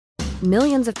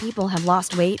Millions of people have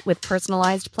lost weight with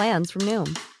personalized plans from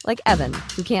Noom. Like Evan,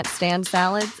 who can't stand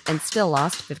salads and still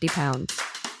lost 50 pounds.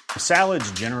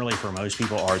 Salads generally for most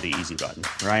people are the easy button,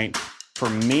 right? For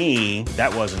me,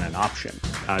 that wasn't an option.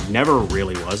 I never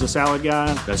really was a salad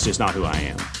guy. That's just not who I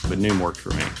am. But Noom worked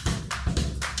for me.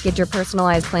 Get your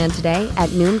personalized plan today at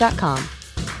Noom.com.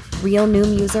 Real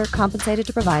Noom user compensated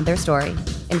to provide their story.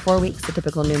 In 4 weeks, the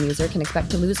typical Noom user can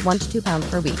expect to lose 1 to 2 pounds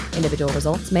per week. Individual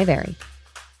results may vary.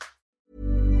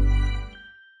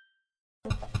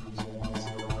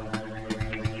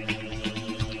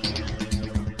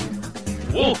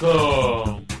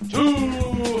 Welcome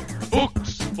to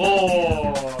Books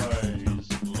Boys,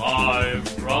 live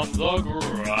from the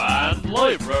Grand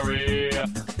Library,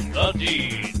 the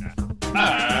Dean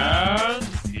and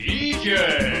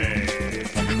PJ.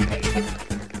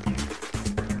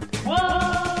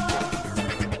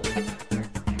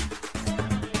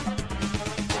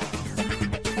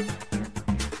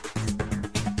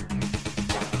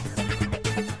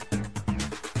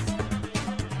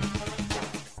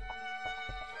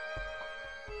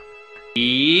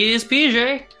 He's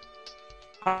PJ.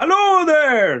 Hello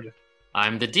there!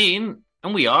 I'm the Dean,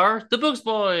 and we are the Books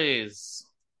Boys.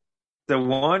 The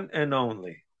one and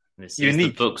only. This Unique.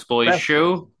 is the Books Boys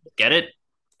show. Get it?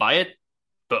 Buy it?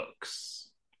 Books.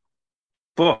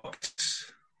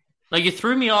 Books. Now, you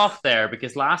threw me off there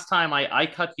because last time I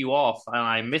cut you off and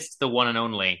I missed the one and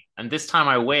only. And this time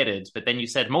I waited, but then you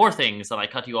said more things and I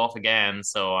cut you off again.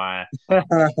 So we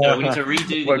need to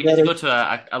redo. We need to go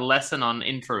to a lesson on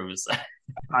intros.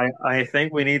 I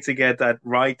think we need to get that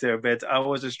right there, but I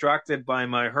was distracted by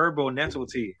my Herbo Nettle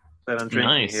tea that I'm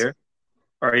drinking here.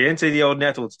 Are you into the old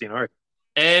Nettles, Dean? All right.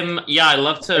 Yeah, I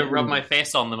love to rub my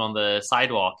face on them on the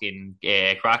sidewalk in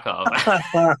Krakow.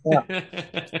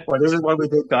 Well, this is what we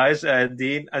do, guys.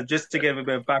 Dean, just to give a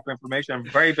bit of background information, I'm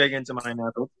very big into my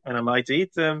nettles, and I like to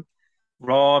eat them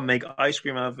raw, make ice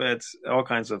cream out of it, all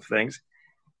kinds of things.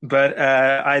 But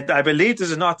I believe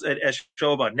this is not a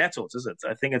show about nettles, is it?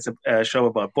 I think it's a show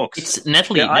about books. It's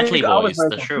Netley Boys,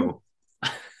 the show.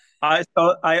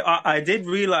 I did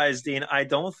realize, Dean, I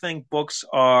don't think books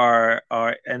are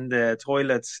in the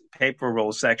toilet paper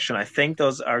roll section. I think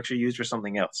those are actually used for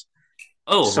something else.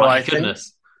 Oh, so my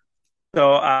goodness.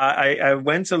 So I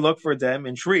went to look for them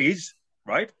in trees,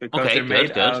 right? Because they're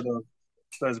made out of,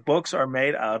 those books are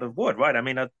made out of wood, right? I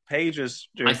mean, pages.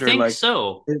 I think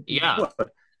so. Yeah. Wood.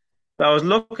 So I was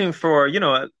looking for,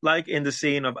 like in the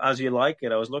scene of As You Like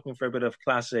It, I was looking for a bit of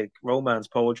classic romance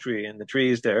poetry in the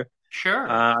trees there. Sure.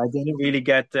 I didn't really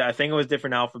get. I think it was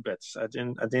different alphabets. I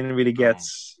didn't really get.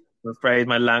 I'm afraid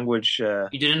my language. You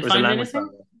didn't find anything?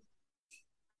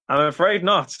 I'm afraid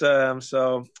not.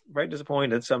 So very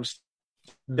disappointed. So I'm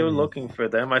still looking for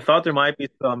them. I thought there might be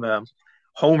some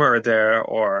Homer there,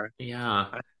 or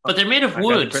but they're made of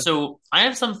wood. So I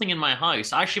have something in my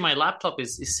house. Actually, my laptop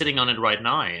is sitting on it right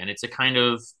now, and it's a kind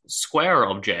of square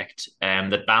object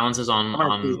that balances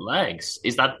on legs.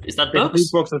 Is that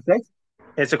books? Books of Shakespeare?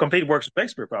 It's a complete works of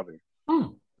Shakespeare, probably.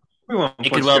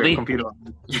 It could well be. Computer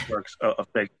works of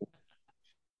Shakespeare,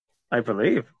 I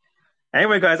believe.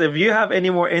 Anyway, guys, if you have any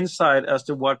more insight as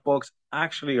to what books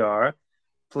actually are,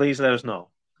 please let us know.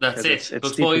 That's it.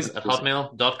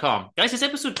 Booksboys@hotmail.com. Guys, it's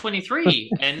episode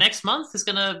 23, and next month is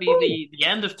going to be the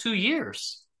end of 2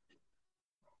 years.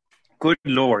 Good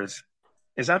Lord.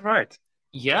 Is that right?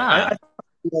 Yeah.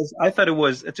 I thought it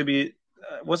was to be...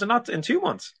 was it not in 2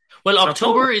 months? Well,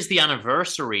 October is the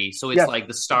anniversary, so it's like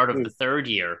the start of the third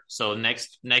year. So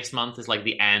next month is like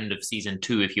the end of season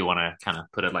 2, if you want to kind of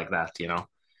put it like that,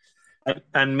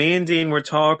 And me and Dean were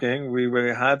talking.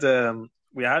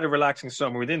 We had a relaxing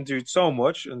summer. We didn't do so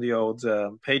much in the old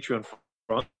Patreon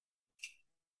front,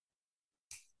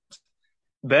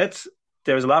 but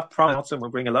there's a lot of promotes, and we're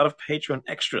bringing a lot of Patreon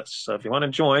extras. So if you want to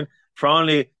join for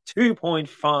only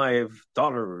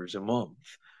 $2.5 a month,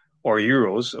 or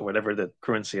euros, or whatever the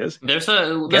currency is. There's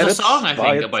a song I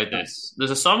think about this. There's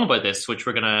a song about this which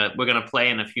we're gonna play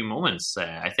in a few moments.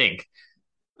 I think.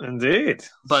 Indeed.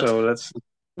 But so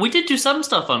we did do some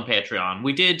stuff on Patreon.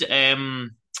 We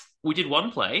did one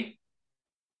play.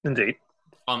 Indeed.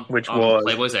 Which was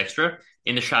Playboys Extra,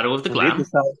 In the Shadow of the Glen.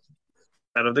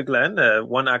 Shadow of the Glen,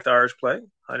 one-act Irish play.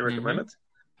 Highly recommend it.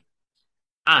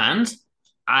 And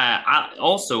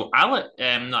also,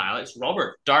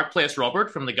 Dark Place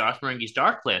Robert from the Garth Marenghi's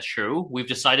Dark Place show. We've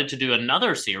decided to do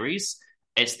another series.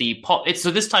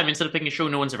 So this time, instead of picking a show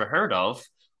no one's ever heard of,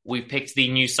 we've picked the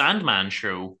new Sandman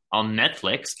show on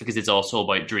Netflix because it's also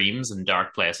about dreams and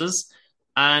dark places.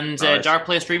 And Dark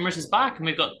Place Dreamers is back, and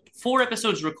we've got 4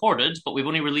 episodes recorded, but we've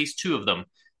only released 2 of them.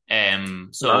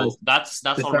 So that's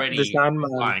already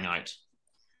flying out.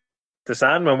 The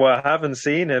Sandman. Well, I haven't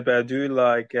seen it, but I do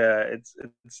like.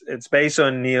 It's based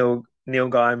on Neil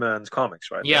Gaiman's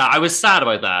comics, right? Yeah, I was sad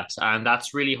about that, and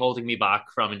that's really holding me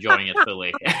back from enjoying it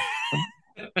fully.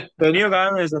 So Neil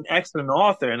Gaiman is an excellent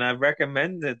author, and I've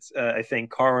recommended, I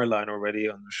think, Coraline already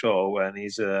on the show, and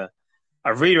I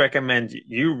really recommend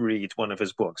you read one of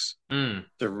his books. Mm,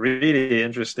 They're really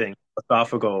interesting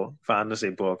philosophical fantasy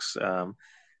books. Now,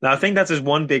 I think that's his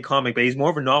one big comic, but he's more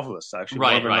of a novelist, actually, more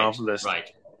of right, a right, novelist.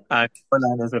 right.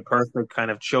 Coraline is a perfect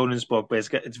kind of children's book, but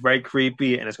it's very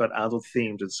creepy and it's got adult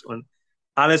themes. It's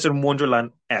Alice in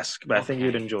Wonderland esque, but I think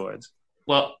you'd Okay. enjoy it.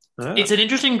 Well, Yeah. it's an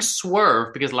interesting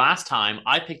swerve because last time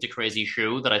I picked a crazy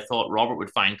shoe that I thought Robert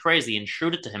would find crazy and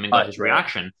showed it to him and got his Yeah.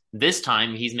 reaction. This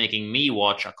time he's making me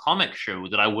watch a comic show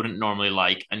that I wouldn't normally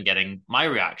like and getting my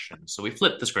reaction. So we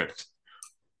flipped the script.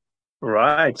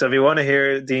 Right. So if you want to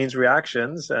hear Dean's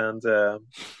reactions, and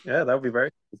yeah, that would be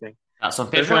very interesting. That's on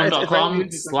It's very patreon.com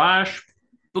music. slash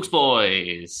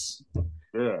booksboys.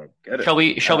 Yeah, get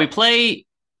it. Shall we play?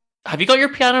 Have you got your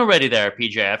piano ready there,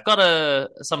 PJ? I've got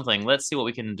something. Let's see what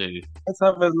we can do. Let's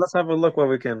have a look what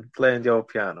we can play in the old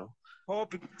piano.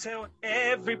 Hope you can tell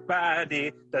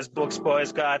everybody that Books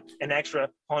Boys got an extra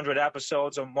 100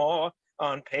 episodes or more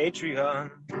on Patreon.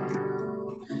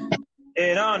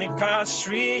 It only costs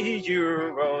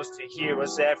 €3 to hear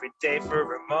us every day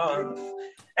for a month.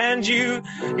 And you'll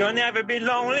never be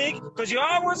lonely, because you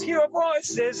always hear our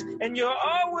voices, and you'll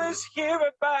always hear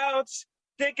about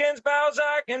Dickens,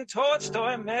 Balzac, and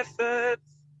Tolstoy methods.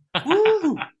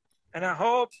 Woo! And I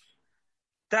hope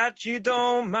that you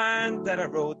don't mind that I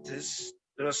wrote this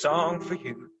little song for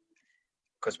you,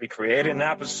 because we created an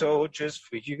episode just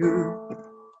for you.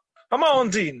 Come on,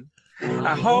 Dean.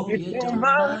 I hope you don't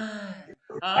mind.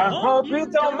 I hope you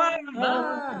don't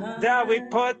mind that we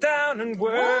put down in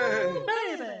words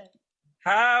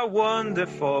how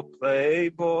wonderful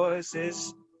Playboys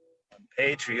is on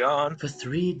Patreon. For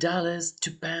 $3,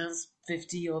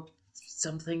 £2.50 or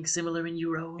something similar in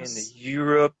euros. In the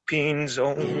European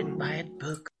zone. Buy a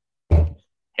book.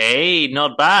 Hey,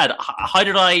 not bad. How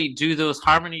did I do those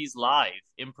harmonies live,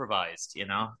 improvised?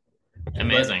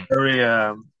 Amazing. Very,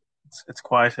 it's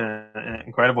quite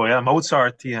incredible. Yeah,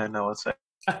 Mozart. Yeah, no, it's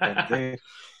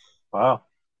wow.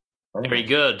 Very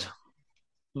good.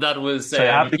 That was.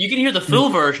 So you can hear the full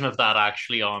version of that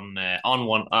actually on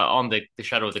the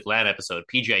Shadow of the Glen episode.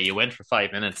 PJ, you went for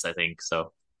 5 minutes, I think.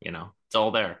 So it's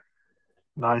all there.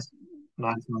 Nice.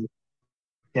 Yeah,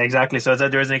 exactly. So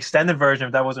there's an extended version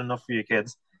if that wasn't enough for you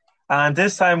kids. And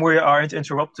this time we aren't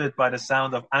interrupted by the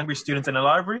sound of angry students in the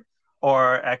library,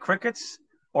 or crickets,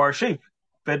 or sheep,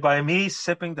 but by me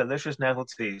sipping delicious nettle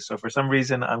tea. So for some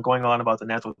reason, I'm going on about the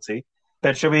nettle tea.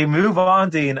 But should we move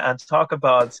on, Dean, and talk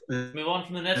about... Move on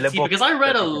from the nettle tea, because I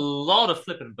read a lot of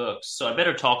flipping books, so I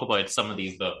better talk about some of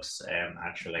these books,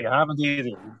 actually. You haven't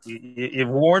either. You've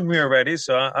warned me already,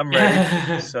 so I'm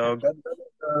ready. So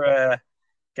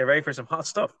get ready for some hot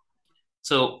stuff.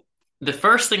 So the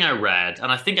first thing I read,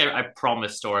 and I think I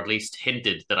promised or at least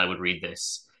hinted that I would read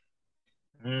this,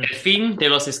 El fin de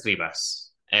los escribas.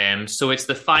 So it's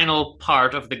the final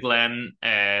part of the Glenn,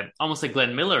 almost like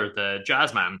Glenn Miller, the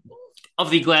jazz man, of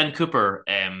the Glenn Cooper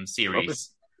series.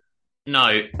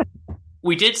 Now,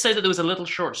 we did say that there was a little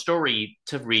short story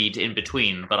to read in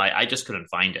between, but I just couldn't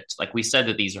find it. Like, we said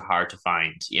that these are hard to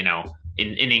find, in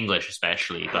English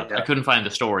especially, but I couldn't find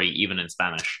the story even in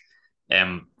Spanish.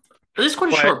 It's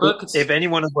quite a short book. If any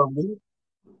one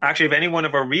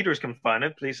of our readers can find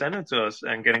it, please send it to us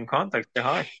and get in contact. Say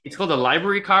hi. It's called a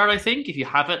library card, I think. If you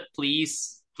have it,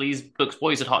 please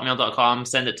booksboys@hotmail.com.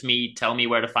 Send it to me. Tell me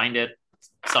where to find it.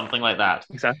 Something like that.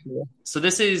 Exactly. Yeah. So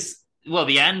this is,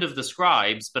 the end of the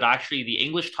Scribes, but actually the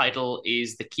English title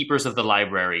is The Keepers of the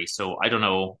Library. So I don't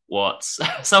know what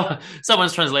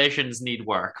someone's translations need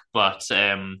work, but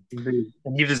and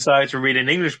you've decided to read an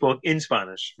English book in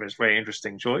Spanish, which is a very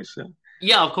interesting choice.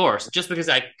 Yeah, of course, just because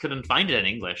I couldn't find it in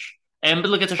English. But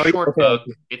look, it's a short book.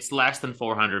 It's less than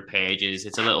 400 pages.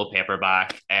 It's a little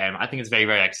paperback. I think it's very,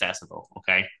 very accessible.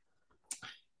 Okay.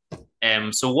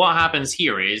 So what happens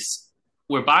here is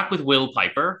we're back with Will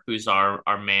Piper, who's our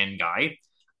main guy.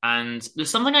 And there's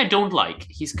something I don't like.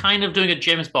 He's kind of doing a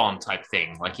James Bond type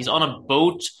thing. Like, he's on a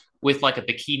boat with like a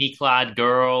bikini clad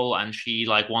girl, and she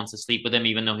like wants to sleep with him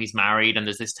even though he's married, and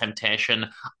there's this temptation.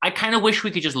 I kind of wish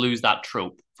we could just lose that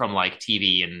trope from like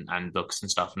TV and books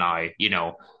and stuff now.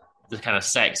 The kind of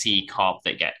sexy cop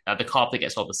that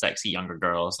gets all the sexy younger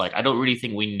girls. Like, I don't really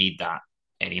think we need that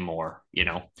anymore.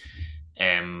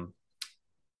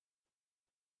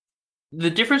 The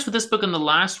difference with this book and the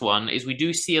last one is we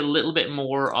do see a little bit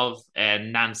more of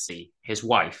Nancy, his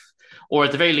wife, or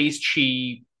at the very least,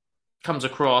 she comes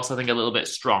across, I think, a little bit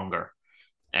stronger,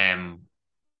 um,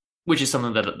 which is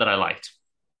something that I liked.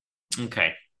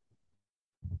 Okay.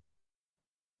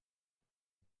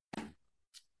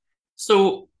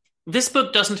 So this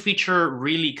book doesn't feature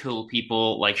really cool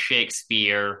people like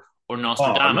Shakespeare or Oh no.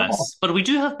 Nostradamus, but we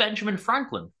do have Benjamin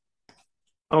Franklin.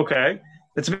 Okay.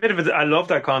 It's a bit of a. I love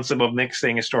that concept of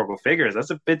mixing historical figures.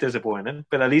 That's a bit disappointing,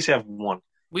 but at least you have one.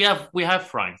 We have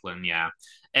Franklin, yeah.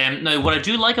 Now, what I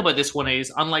do like about this one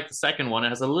is, unlike the second one, it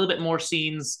has a little bit more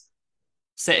scenes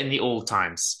set in the old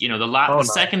times. The Oh no.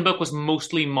 second book was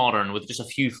mostly modern with just a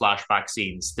few flashback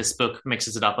scenes. This book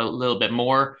mixes it up a little bit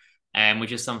more,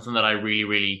 which is something that I really,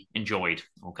 really enjoyed.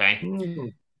 Okay,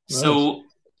 Nice. so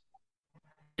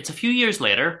it's a few years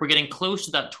later. We're getting close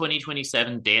to that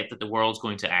 2027 date that the world's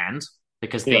going to end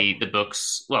because Yeah. the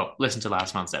books. Well, listen to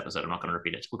last month's episode. I'm not going to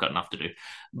repeat it. We've got enough to do,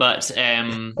 but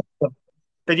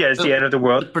But yeah, it's the the, end of the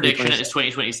world. the prediction is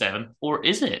 2027, or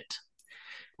is it?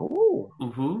 Oh.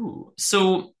 Ooh.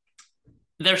 So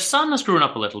their son has grown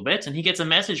up a little bit, and he gets a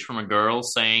message from a girl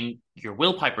saying, "You're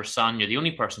Will Piper's son. You're the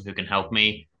only person who can help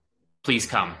me. Please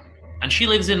come." And she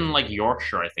lives in like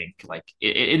Yorkshire, I think, like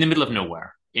in the middle of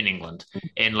nowhere in England,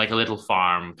 in like a little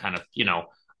farm, kind of,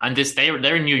 And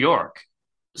they're in New York,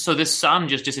 so this son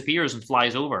just disappears and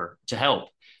flies over to help.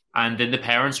 And then the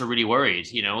parents are really worried,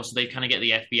 so they kind of get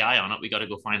the FBI on it. We got to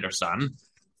go find our son,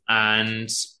 and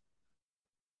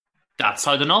that's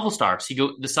how the novel starts.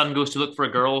 The son goes to look for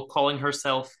a girl calling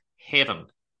herself Haven,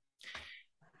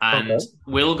 and Okay.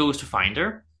 Will goes to find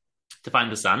her, to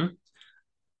find the son,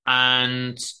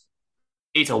 and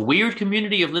it's a weird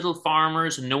community of little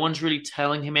farmers, and no one's really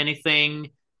telling him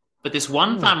anything. But this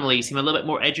one Hmm. family seem a little bit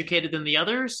more educated than the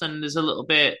others, and is a little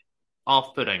bit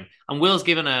off-putting. And Will's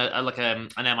given an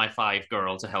MI5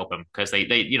 girl to help him because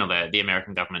the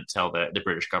American government tell the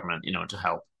British government to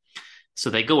help. So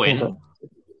they go Okay. in,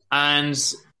 and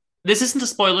this isn't a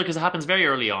spoiler because it happens very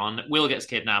early on. Will gets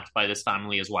kidnapped by this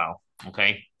family as well.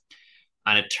 Okay.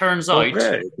 And it turns out,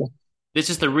 Okay. this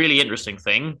is the really interesting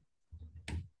thing.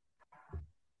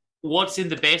 What's in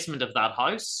the basement of that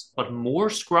house but more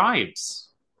scribes?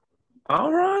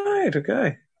 All right.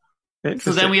 Okay. So then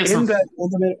Interesting. we have In some.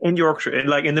 that in Yorkshire,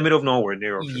 like in the middle of nowhere, in New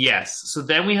Yorkshire. Yes. So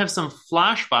then we have some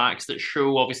flashbacks that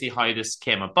show obviously how this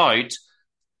came about.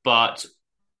 But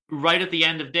right at the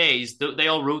end of days, they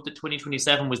all wrote that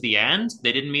 2027 was the end.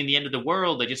 They didn't mean the end of the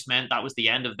world. They just meant that was the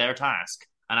end of their task.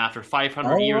 And after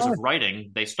 500 All years of right.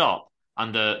 writing, they stop.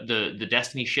 And the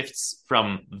destiny shifts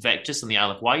from Vectis and the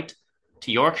Isle of Wight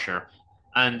to Yorkshire.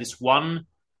 And this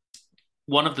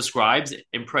one of the scribes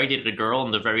impregnated a girl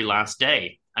on the very last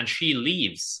day, and she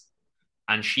leaves,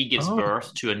 and she gives Oh,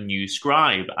 birth to a new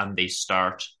scribe, and they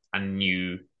start a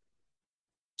new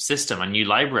system, a new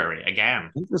library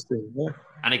again. interesting. Yeah.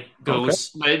 And it Okay.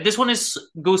 goes. This one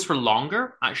goes for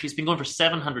longer. Actually, it's been going for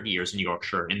 700 years in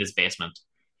Yorkshire in this basement,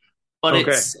 but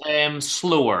Okay. it's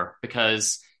slower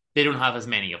because they don't have as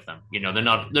many of them.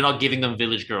 They're not giving them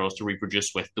village girls to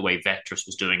reproduce with the way Vectris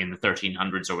was doing in the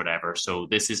 1300s or whatever. So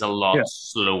this is a Yeah. lot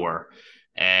slower.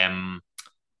 Um,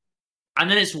 and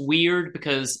then it's weird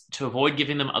because to avoid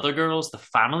giving them other girls, the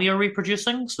family are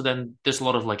reproducing. So then there's a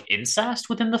lot of like incest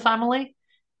within the family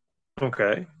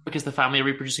Okay. because the family are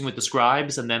reproducing with the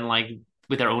scribes and then like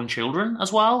with their own children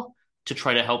as well to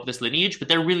try to help this lineage. But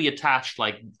they're really attached.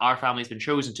 Like our family's been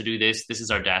chosen to do this. This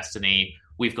is our destiny.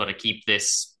 We've got to keep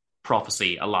this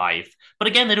prophecy alive. But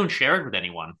again, they don't share it with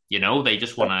anyone. They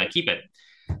just want to keep it.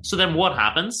 So then what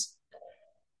happens?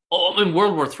 Oh, I mean,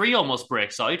 World War III almost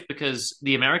breaks out because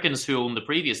the Americans who own the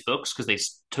previous books, because they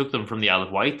took them from the Isle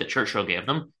of Wight that Churchill gave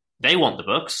them, they want the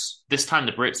books. This time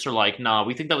the Brits are like, nah,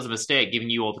 we think that was a mistake giving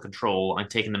you all the control and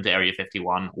taking them to Area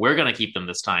 51. We're going to keep them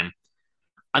this time.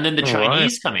 And then the All right.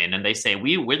 Chinese come in and they say,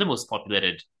 we're the most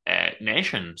populated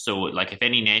nation. So, like, if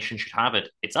any nation should have it,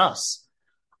 it's us.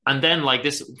 And then, like,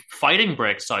 this fighting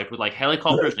breaks out with, like,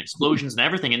 helicopters and explosions and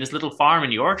everything in this little farm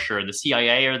in Yorkshire. The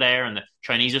CIA are there and the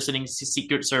Chinese are sending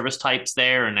Secret Service types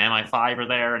there and MI5 are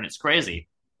there, and it's crazy.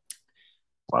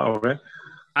 Wow. Okay.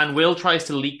 And Will tries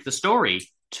to leak the story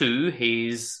to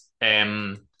his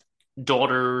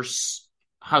daughter's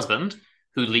husband,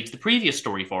 who leaked the previous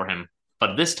story for him.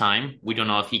 But this time, we don't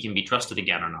know if he can be trusted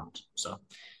again or not. So,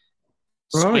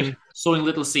 Right. sowing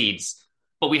little seeds.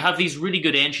 But we have these really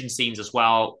good ancient scenes as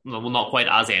well. Well, not quite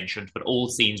as ancient, but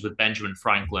old scenes with Benjamin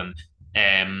Franklin.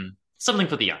 Something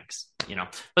for the Yanks.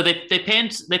 But they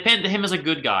paint him as a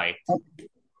good guy.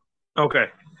 Okay.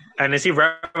 And is he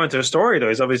relevant to the story though?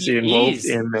 He's obviously He involved is.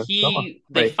 in.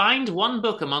 They Right. find one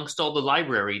book amongst all the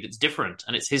library that's different,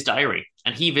 and it's his diary.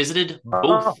 And he visited Oh,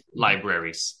 both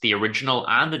libraries, the original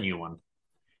and the new one.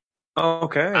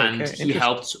 Okay, and okay, interesting.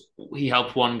 he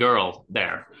helped one girl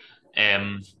there.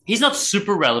 He's not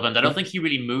super relevant. I don't think he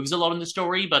really moves a lot in the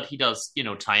story, but he does,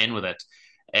 tie in with it.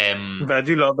 But I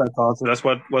do love that concept.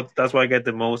 That's what I get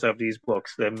the most out of these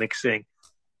books. They're mixing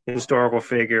historical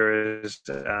figures,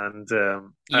 and I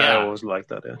Yeah, always like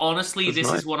that. Yeah, honestly, that's this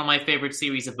nice. is one of my favorite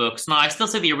series of books. Now, I still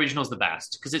say the original is the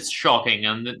best because it's shocking,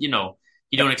 and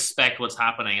you don't expect what's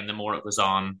happening, and the more it goes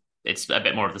on, it's a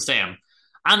bit more of the same.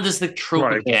 And there's the trope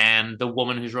Right. again. The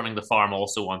woman who's running the farm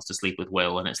also wants to sleep with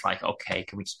Will, and it's like, okay,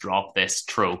 can we just drop this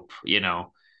trope?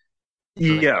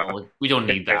 Like, Yeah. no, we don't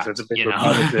need Okay, so that. it's a bit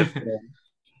repetitive.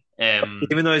 Um,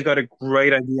 Even though he's got a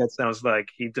great idea, it sounds like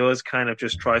he does kind of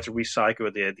just try to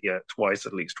recycle the idea twice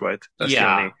at least, right? That's the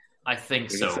yeah, only I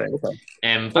think we can say. so. Okay.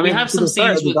 But I we mean, have to some be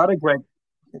fair, scenes with,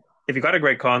 if you got a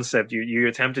great concept, you're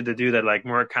attempted to do that. Like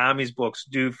Murakami's books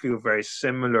do feel very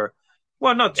similar.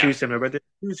 Well, not yeah. too similar, but they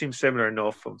do seem similar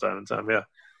enough from time to time. Yeah,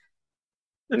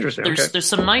 interesting. Okay, There's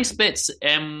some nice bits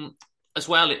as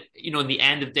well, in the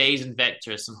end of Days and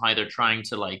Vectors and how they're trying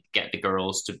to like get the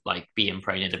girls to like be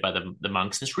impregnated by the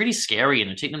monks. It's really scary, and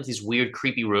they're taking them to these weird,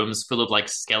 creepy rooms full of like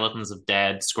skeletons of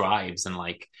dead scribes and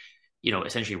like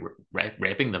essentially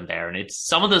raping them there. And it's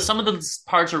some of the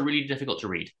parts are really difficult to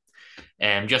read,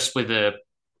 just with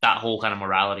that whole kind of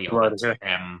morality of right. it.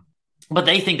 Okay, But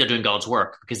they think they're doing God's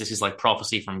work because this is like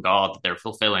prophecy from God that they're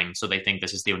fulfilling. So they think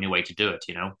this is the only way to do it.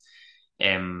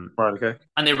 Um, right. Okay.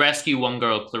 and they rescue one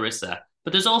girl, Clarissa.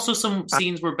 But there's also some I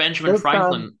scenes where Benjamin just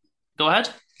Franklin. Go ahead.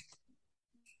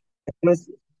 just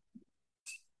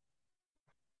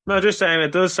no, just saying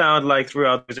it does sound like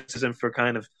throughout criticism for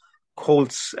kind of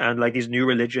cults and like these new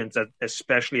religions that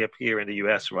especially appear in the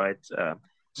US, right?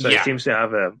 So it Yeah. seems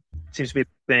to be a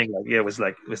thing. Like yeah, it was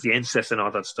the incest and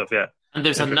all that stuff. Yeah, And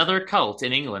there's interesting. another cult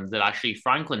in England that actually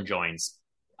Franklin joins.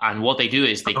 And what they do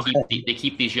is Okay. they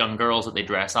keep these young girls that they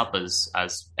dress up as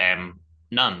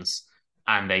nuns,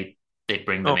 and they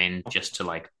bring them Oh, in just to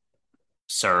like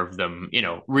serve them.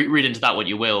 Read into that what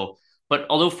you will. But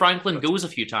although Franklin that's goes a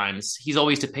few times, he's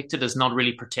always depicted as not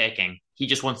really partaking. He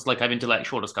just wants to like have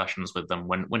intellectual discussions with them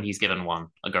when he's given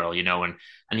a girl,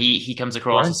 and he comes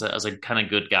across right. as a kind of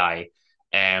good guy.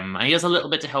 And he does a little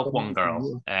bit to help one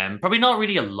girl. Probably not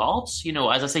really a lot,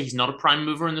 as I say, he's not a prime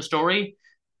mover in the story,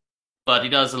 but he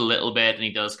does a little bit, and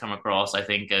he does come across, I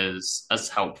think, as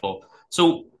helpful.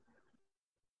 So,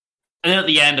 and then at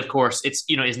the end, of course, it's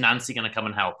is Nancy going to come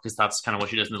and help because that's kind of what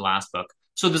she does in the last book.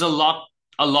 So there's a lot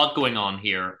going on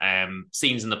here.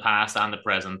 Scenes in the past and the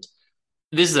present.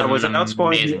 This is And an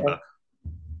amazing book.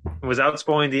 without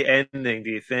spoiling the ending, do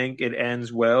you think it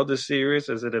ends well? The series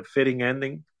is it a fitting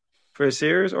ending for a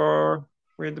series, or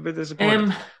we're a bit disappointed?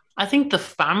 Um, I think the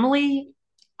family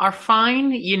are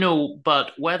fine,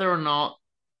 but whether or not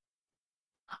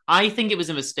I think it was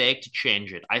a mistake to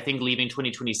change it. I think leaving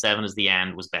 2027 as the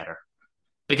end was better.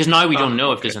 Because now we don't Ah,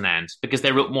 know if okay. there's an end because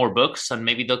they wrote more books and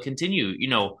maybe they'll continue.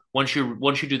 Once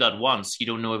you do that once, you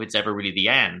don't know if it's ever really the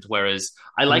end. Whereas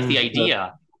I like the Yeah.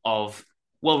 idea of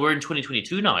we're in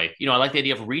 2022 now. I like the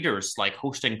idea of readers like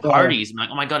hosting Yeah. parties and like,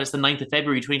 oh my god, it's the 9th of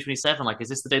February 2027. Like, is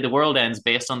this the day the world ends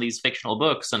based on these fictional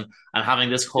books and having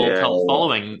this whole Yeah. cult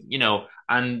following,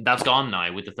 and that's gone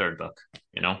now with the third book,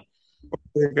 you know?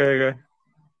 Okay, okay.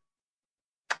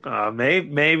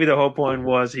 Maybe the whole point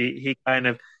was he kind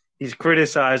of he's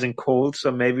criticizing cults,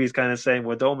 so maybe he's kind of saying,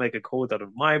 "Well, don't make a cult out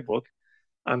of my book.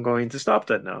 I'm going to stop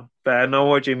that now." But I know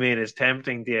what you mean. It's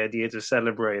tempting the idea to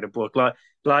celebrate a book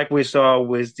like we saw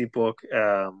with the book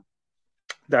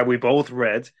that we both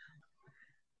read,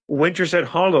 Winterset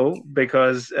Hollow,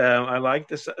 because I like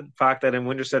the fact that in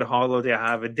Winterset Hollow they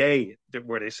have a day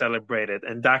where they celebrate it,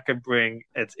 and that could bring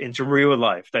it into real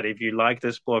life. That if you like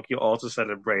this book, you also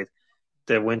celebrate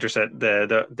the Winterset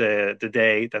the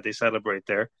day that they celebrate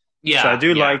there. So I Yeah,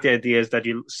 do yeah. like the ideas that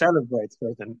you celebrate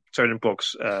certain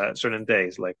books, certain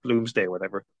days like Bloomsday, or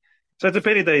whatever. So it's a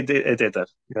pity they did that.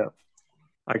 Yeah,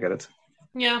 I get it.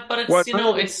 Yeah, but it's What you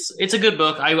know it's a good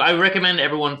book. I recommend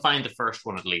everyone find the first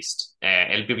one at least,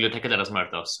 El Biblioteca de los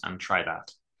Muertos, and try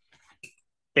that.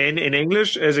 in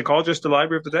English is it called just the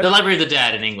Library of the Dead? The Library of the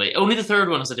Dead in English. Only the third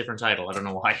one has a different title. I don't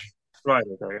know why. Right.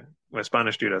 Okay. Well,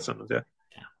 Spanish do that sometimes. Yeah.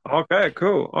 Yeah. Okay.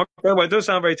 Cool. Okay. Well, it does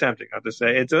sound very tempting. I have to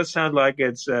say, it does sound like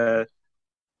it's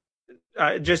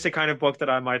just the kind of book that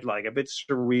I might like. A bit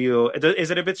surreal.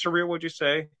 Is it a bit surreal? Would you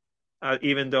say,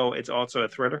 even though it's also a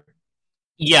thriller?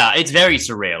 Yeah, it's very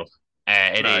surreal.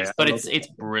 It Oh, is, yeah, I but love it's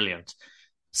brilliant.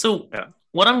 So it. Yeah.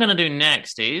 what I'm going to do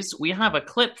next is we have a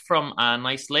clip from a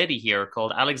nice lady here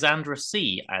called Alexandra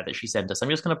C. That she sent us. I'm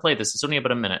just going to play this. It's only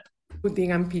about a minute.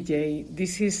 Dean and PJ.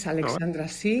 This is Alexandra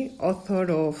C.,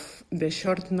 author of the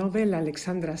short novel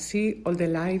Alexandra C., All the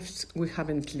Lives We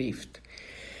Haven't Lived.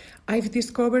 I've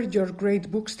discovered your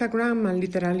great Bookstagram and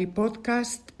literally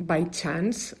podcast by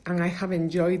chance, and I have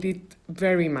enjoyed it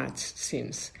very much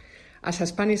since. As a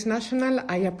Spanish national,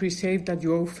 I appreciate that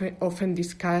you often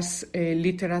discuss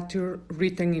literature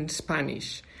written in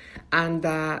Spanish. And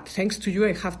thanks to you,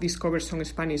 I have discovered some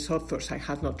Spanish authors I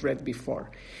had not read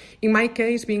before. In my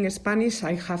case, being Spanish,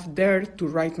 I have dared to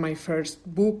write my first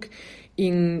book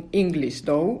in English,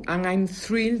 though, and I'm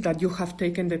thrilled that you have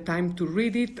taken the time to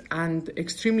read it and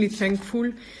extremely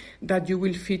thankful that you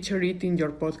will feature it in your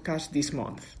podcast this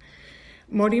month.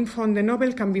 More info on the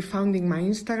novel can be found in my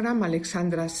Instagram,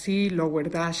 Alexandra C.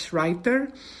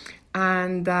 _writer.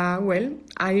 And,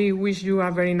 I wish you a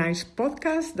very nice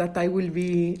podcast that I will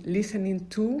be listening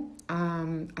to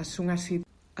as soon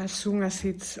as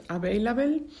it's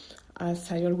available,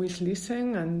 as I always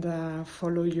listen and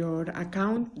follow your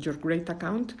account, your great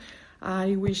account.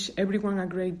 I wish everyone a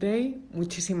great day.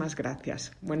 Muchísimas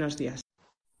gracias. Buenos días.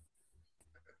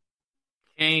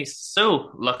 Okay,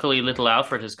 so luckily little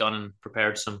Alfred has gone and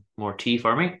prepared some more tea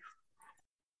for me.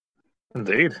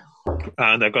 Indeed.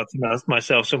 And I got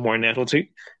myself some more nettle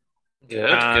tea. Good.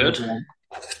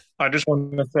 I just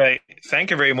want to say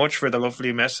thank you very much for the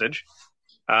lovely message.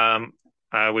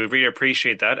 We really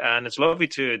appreciate that, and it's lovely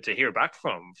to hear back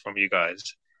from you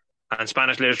guys. And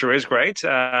Spanish literature is great,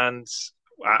 and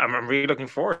I'm really looking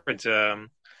forward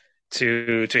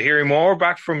to hearing more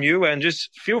back from you. And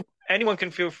just anyone can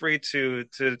feel free to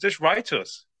just write to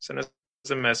us, send us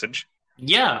a message.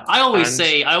 Yeah, I always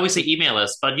say email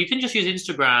us, but you can just use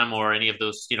Instagram or any of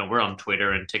those. We're on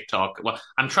Twitter and TikTok. Well,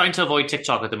 I'm trying to avoid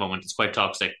TikTok at the moment; it's quite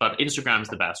toxic. But Instagram's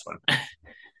the best one.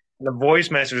 The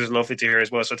voice message is lovely to hear as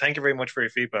well. So thank you very much for your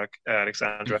feedback,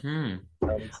 Alexandra.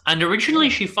 Mm-hmm. And originally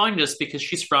she found us because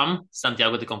she's from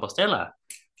Santiago de Compostela.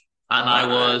 And I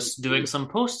was doing some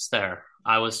posts there.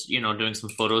 I was, doing some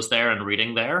photos there and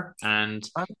reading there. And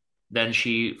then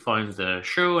she found the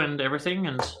show and everything.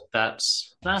 And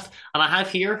that's that. And I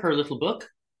have here her little book,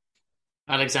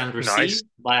 Alexandra C.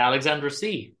 by Alexandra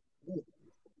C.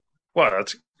 Well,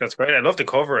 that's great. I love the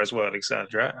cover as well,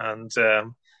 Alexandra.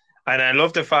 And I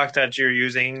love the fact that you're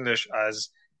using English as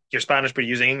your Spanish, but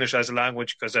using English as a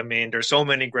language, because there's so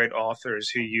many great authors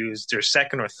who use their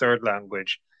second or third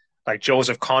language. Like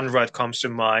Joseph Conrad comes to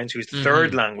mind, whose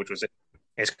third language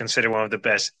is considered one of the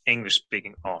best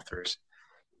English-speaking authors.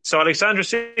 So, Alexandra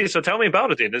C., so tell me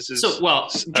about it.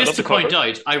 Just to point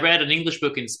out, I read an English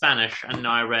book in Spanish, and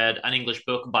now I read an English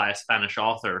book by a Spanish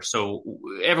author. So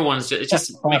everyone's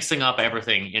just mixing up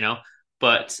everything,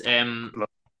 But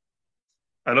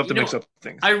I love to mix up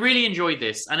things. I really enjoyed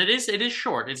this, and it is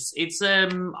short. It's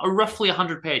roughly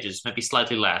 100 pages, maybe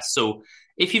slightly less. So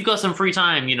if you've got some free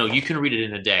time, you can read it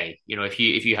in a day. If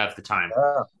you have the time,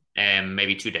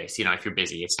 maybe 2 days. If you're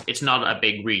busy, it's not a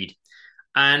big read,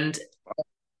 and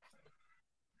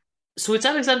so it's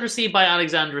Alexandra C. by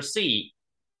Alexandra C.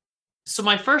 So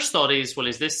my first thought is, well,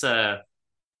 is it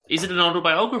an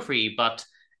autobiography? But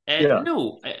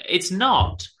no, it's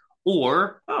not,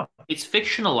 or it's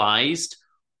fictionalized.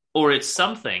 Or it's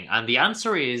something, and the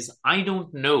answer is I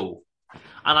don't know.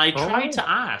 And I tried to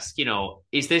ask,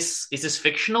 is this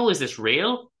fictional? Is this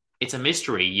real? It's a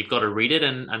mystery. You've got to read it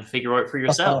and figure out for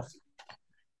yourself.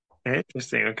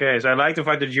 Interesting. Okay, so I like the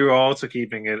fact that you're also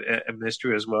keeping it a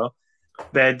mystery as well.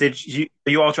 But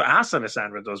you also asked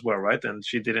Alessandra as well, right? And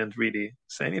she didn't really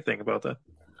say anything about that.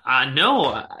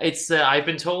 No, it's I've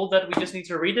been told that we just need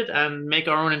to read it and make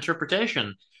our own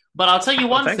interpretation. But I'll tell you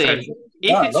one thing: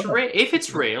 if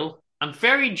it's real, I'm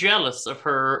very jealous of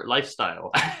her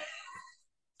lifestyle.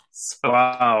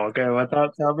 Wow. Okay. Well,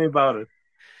 tell me about it.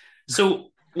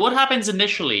 So what happens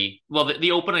initially? Well,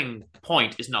 the opening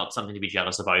point is not something to be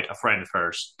jealous about. A friend of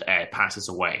hers passes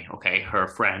away. Okay, her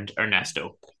friend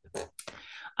Ernesto,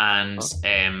 and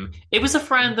it was a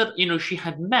friend that she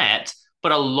had met.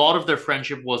 But a lot of their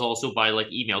friendship was also by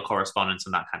email correspondence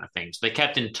and that kind of thing. So they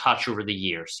kept in touch over the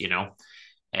years,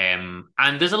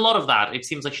 and there's a lot of that. It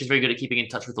seems like she's very good at keeping in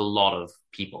touch with a lot of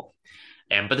people.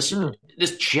 But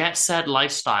this jet set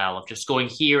lifestyle of just going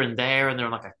here and there, and they're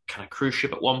on a kind of cruise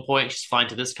ship at one point. She's flying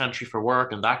to this country for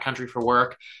work and that country for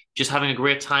work, just having a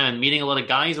great time and meeting a lot of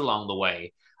guys along the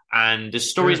way. And there's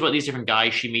stories about these different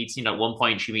guys she meets. At one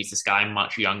point she meets this guy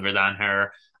much younger than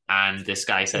her, and this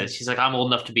guy says, she's like, I'm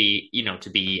old enough to be,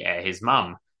 his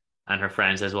mum. And her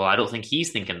friend says, well, I don't think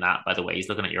he's thinking that, by the way. He's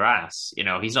looking at your ass.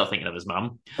 He's not thinking of his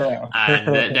mum. Yeah.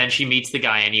 And then she meets the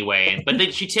guy anyway. But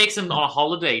then she takes him on a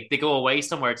holiday. They go away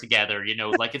somewhere together,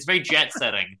 it's very jet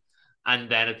setting.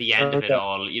 And then at the end of it Okay.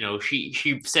 all,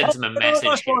 she sends him a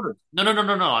message. No, no, no,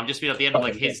 no, no. I'm just at the end of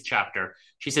like his chapter.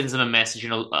 She sends him a message,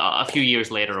 a few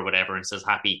years later or whatever, and says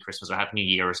Happy Christmas or Happy New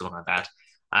Year or something like that.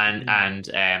 And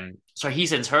so he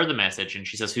sends her the message, and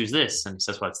she says, "Who's this?" And he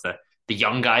says, "What's the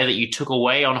young guy that you took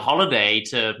away on holiday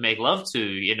to make love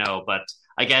to?" But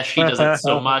I guess she does it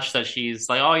so much that she's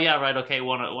like, "Oh yeah, right, okay,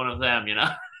 one of them."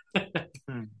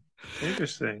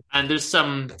 Interesting. And there's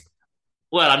some.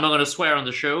 Well, I'm not going to swear on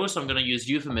the show, so I'm going to use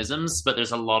euphemisms, but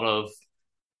there's a lot of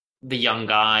the young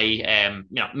guy,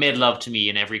 made love to me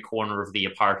in every corner of the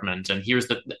apartment, and here's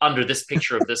under this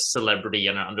picture of this celebrity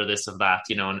and under this of that,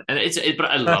 and but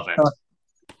I love it.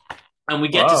 And we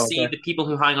get to see the people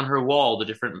who hang on her wall, the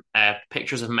different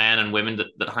pictures of men and women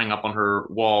that hang up on her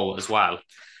wall as well.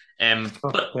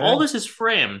 But all this is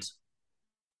framed.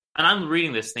 And I'm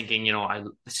reading this thinking,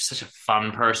 she's such a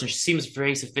fun person. She seems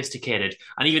very sophisticated.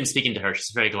 And even speaking to her,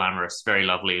 she's a very glamorous, very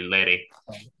lovely lady.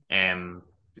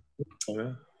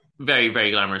 Very,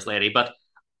 very glamorous lady. But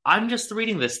I'm just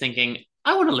reading this thinking,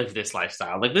 I want to live this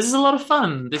lifestyle. Like, this is a lot of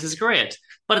fun. This is great.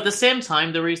 But at the same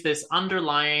time, there is this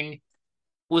underlying,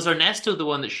 was Ernesto the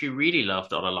one that she really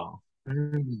loved all along?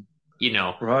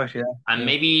 Right, yeah. And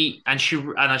maybe, as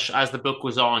the book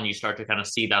goes on, you start to kind of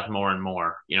see that more and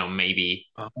more. Maybe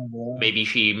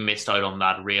she missed out on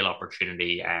that real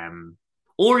opportunity.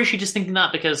 Or is she just thinking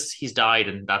that because he's died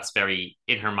and that's very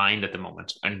in her mind at the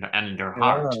moment and in her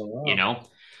heart,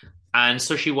 And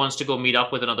so she wants to go meet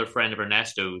up with another friend of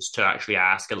Ernesto's to actually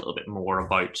ask a little bit more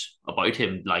about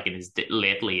him, like in his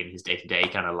day-to-day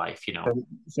kind of life,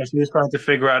 So she's trying to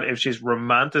figure out if she's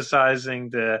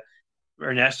romanticizing the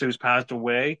Ernesto who's passed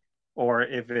away, or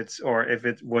if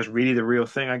it was really the real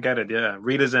thing. I get it. Yeah,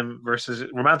 realism versus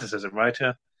romanticism, right?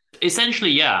 Yeah. Essentially,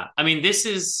 yeah. I mean, this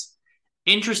is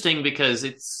interesting because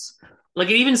it's like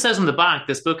it even says on the back,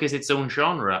 this book is its own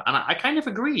genre, and I kind of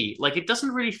agree. Like, it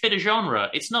doesn't really fit a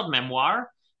genre. It's not memoir.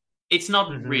 It's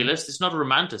not realist. It's not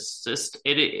romanticist.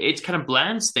 It kind of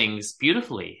blends things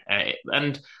beautifully,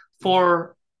 and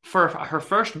for her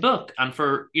first book, and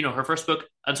for her first book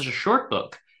and such a short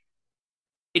book.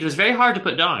 It was very hard to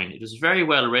put down. It was very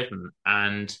well written,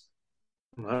 and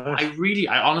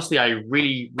I honestly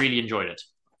really, really enjoyed it.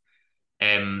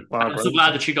 I'm so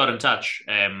glad that she got in touch,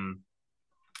 and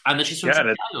that she's from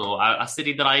Santiago, a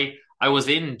city that I was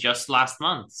in just last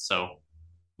month. So,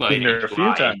 been there a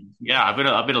few times. Yeah, I've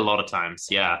been a lot of times.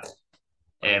 Yeah.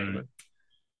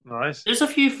 Nice. There's a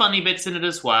few funny bits in it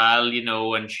as well,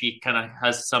 and she kind of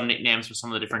has some nicknames for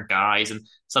some of the different guys, and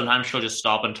sometimes she'll just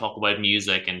stop and talk about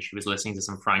music, and she was listening to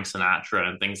some Frank Sinatra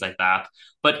and things like that.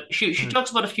 But she talks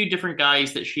about a few different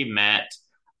guys that she met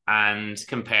and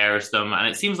compares them, and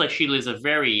it seems like she lives a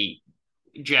very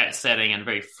jet-setting and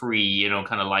very free,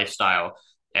 kind of lifestyle.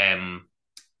 And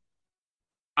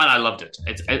I loved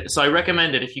it. So I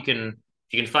recommend it if you can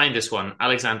find this one,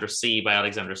 Alexandra C by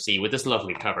Alexandra C, with this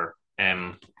lovely cover.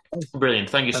 Brilliant.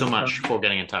 Thank you so much for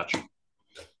getting in touch.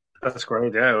 That's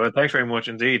great. Yeah. Well, thanks very much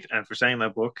indeed, and for saying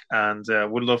that book. And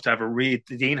would love to have a read.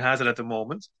 Dean has it at the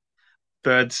moment,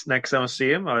 but next time I see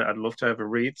him, I'd love to have a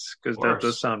read because that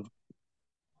does sound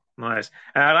nice.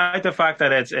 And I like the fact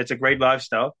that it's a great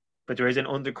lifestyle, but there is an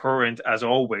undercurrent, as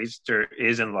always there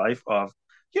is in life, of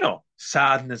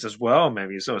sadness as well.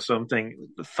 Maybe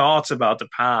thoughts about the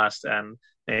past and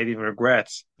maybe even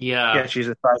regrets. Yeah, she's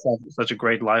such a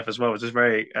great life as well, which is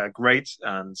very great,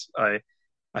 and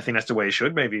I think that's the way it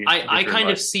should maybe. I kind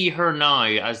of see her now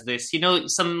as this,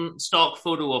 some stock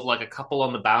photo of like a couple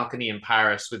on the balcony in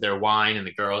Paris with their wine and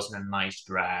the girls in a nice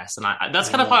dress, and that's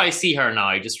kind of how I see her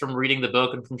now, just from reading the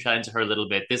book and from chatting to her a little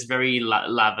bit. This very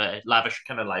lavish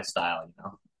kind of lifestyle,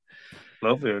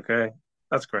 Lovely. Okay,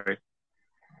 that's great.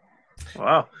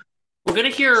 Wow. We're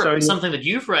going to hear something that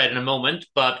you've read in a moment,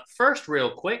 but first, real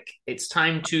quick, it's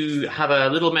time to have a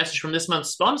little message from this month's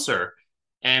sponsor.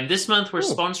 And this month, we're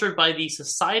sponsored by the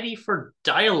Society for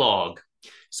Dialogue.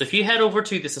 So if you head over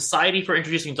to the Society for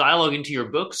Introducing Dialogue into Your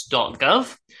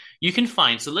Books.gov, you can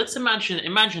find, so let's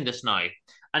imagine this now.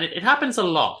 And it happens a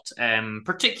lot,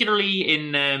 particularly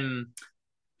in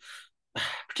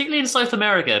South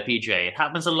America, PJ. It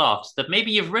happens a lot that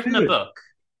maybe you've written a book.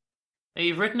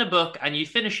 You've written a book and you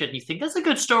finish it and you think, that's a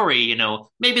good story,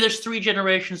 Maybe there's 3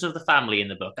 generations of the family in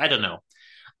the book. I don't know.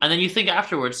 And then you think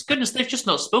afterwards, goodness, they've just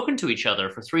not spoken to each other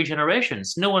for 3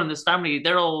 generations. No one in this family,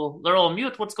 they're all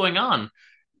mute. What's going on?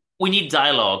 We need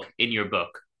dialogue in your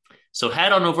book. So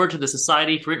head on over to the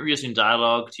Society for Introducing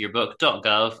Dialogue to your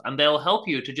book.gov, and they'll help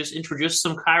you to just introduce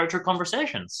some character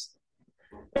conversations.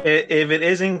 If it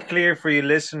isn't clear for you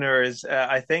listeners,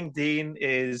 I think Dean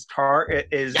is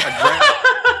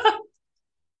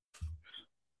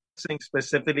focusing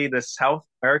specifically the South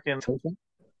American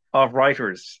of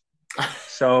writers.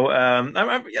 So I'm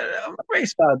very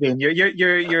sad, Dean.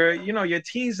 You're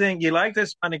teasing. You like the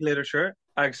Hispanic literature,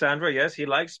 Alexandra. Yes, he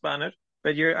likes Spanish,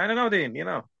 but I don't know, Dean.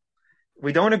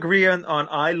 We don't agree on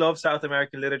I love South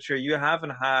American literature. You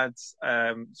haven't had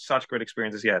such great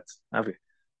experiences yet, have you?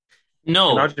 They're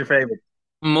No, not your favorite.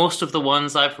 most of the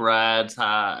ones I've read,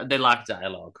 they lack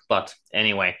dialogue. But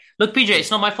anyway, look, PJ,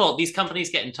 it's not my fault. These companies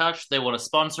get in touch. They want to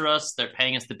sponsor us. They're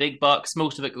paying us the big bucks.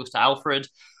 Most of it goes to Alfred.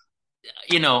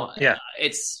 Yeah.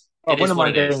 I It is wouldn't what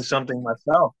mind it getting is. something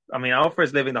myself. I mean,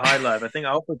 Alfred's living the high life. I think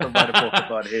Alfred could write a book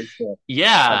about his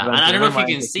Yeah, and I adventures. I don't know wouldn't if you mind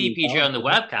can to see see PJ on the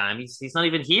webcam. He's not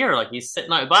even here. Like he's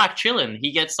sitting out back chilling.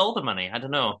 He gets all the money. I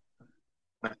don't know.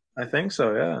 I think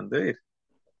so. Yeah, indeed.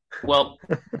 Well,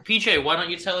 PJ, why don't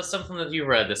you tell us something that you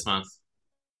read this month?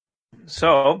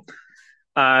 So,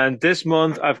 and this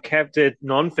month I've kept it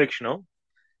non-fictional.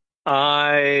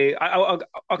 Okay.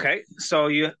 So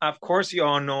of course, you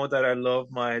all know that I love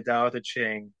my Tao Te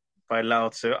Ching by Lao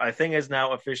Tzu. I think it's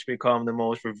now officially become the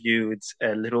most reviewed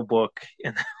little book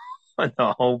in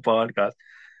the whole podcast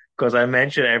because I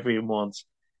mention it every month.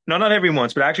 No, not every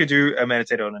month, but I actually do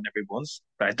meditate on it every month.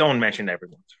 But I don't mention it every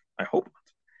month. I hope not.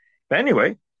 But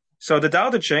anyway, so the Tao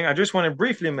Te Ching, I just want to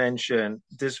briefly mention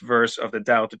this verse of the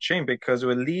Tao Te Ching because it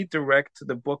will lead direct to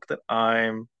the book that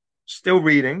I'm still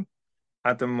reading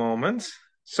at the moment.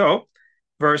 So,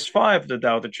 verse 5 of the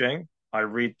Tao Te Ching, I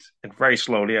read it very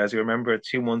slowly. As you remember,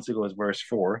 2 months ago was verse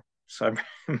 4. So I'm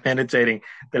meditating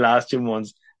the last 2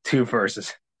 months, two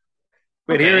verses.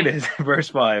 But here it Okay. is, verse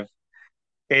 5.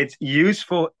 It's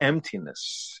useful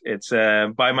emptiness. It's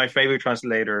by my favorite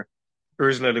translator,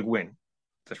 Ursula Le Guin,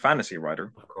 the fantasy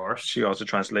writer. Of course. She also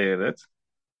translated it.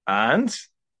 And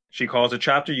she calls the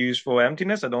chapter useful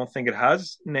emptiness. I don't think it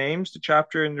has names, the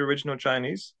chapter in the original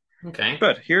Chinese. Okay.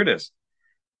 But here it is.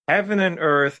 Heaven and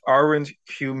earth aren't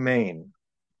humane.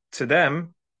 To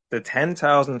them, the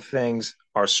 10,000 things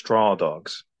are straw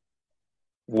dogs.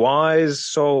 Wise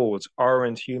souls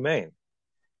aren't humane.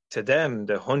 To them,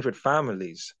 the 100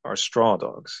 families are straw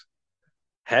dogs.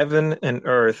 Heaven and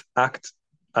earth act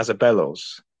as a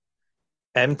bellows.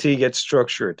 Empty yet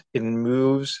structured, it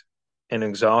moves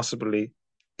inexhaustibly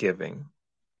giving.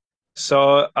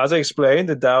 So, as I explained,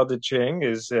 the Tao Te Ching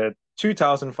is a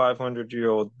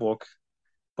 2,500-year-old book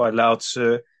by Lao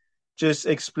Tzu, just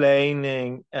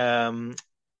explaining kind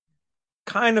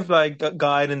of like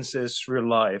guidances through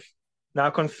life. Now,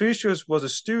 Confucius was a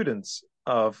student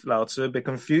of Lao Tzu, but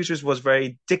Confucius was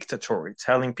very dictatorial,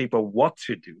 telling people what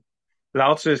to do.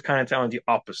 Lao Tzu is kind of telling the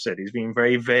opposite. He's being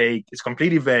very vague. It's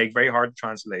completely vague, very hard to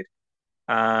translate.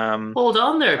 Hold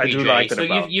on there, I do PJ. like that So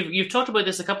you've about. you've you've talked about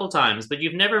this a couple of times, but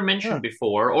you've never Yeah. mentioned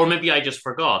before, or maybe I just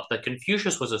forgot that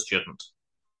Confucius was a student.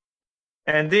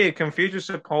 Indeed, Confucius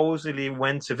supposedly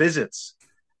went to visit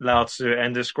Lao Tzu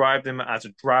and described him as a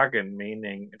dragon,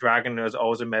 meaning a dragon is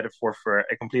always a metaphor for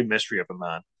a complete mystery of a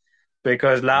man.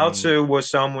 Because Lao Tzu was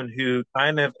someone who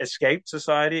kind of escaped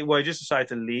society. Well, he just decided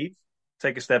to leave,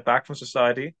 take a step back from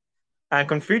society. And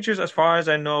Confucius, as far as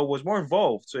I know, was more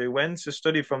involved. So he went to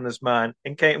study from this man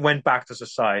and went back to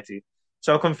society.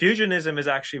 So Confucianism is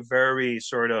actually very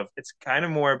sort of, it's kind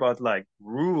of more about like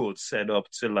rules set up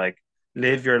to like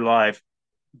live your life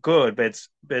good. But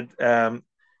the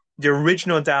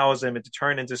original Taoism, it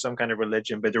turned into some kind of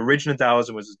religion. But the original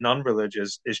Taoism was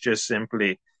non-religious. It's just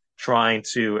simply trying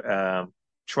to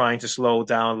trying to slow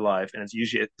down life, and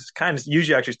it's kind of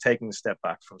usually actually taking a step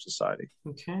back from society.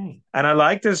 Okay. And I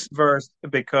like this verse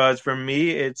because for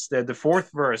me, it's the fourth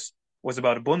verse was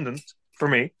about abundance for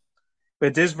me,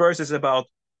 but this verse is about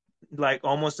like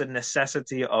almost the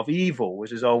necessity of evil,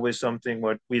 which is always something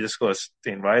what we discussed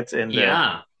in right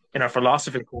Yeah. in our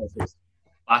philosophy courses.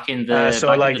 Back in the So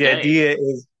back in like the the day. idea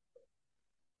is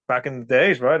back in the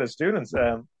days, right, as students,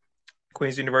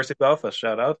 Queen's University Belfast,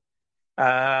 shout out.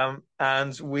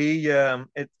 And we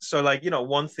so like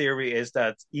one theory is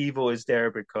that evil is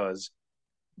there because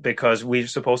we're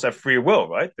supposed to have free will,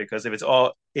 right? Because if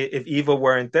evil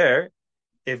weren't there,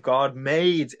 if God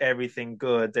made everything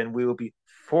good, then we would be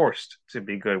forced to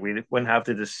be good. We wouldn't have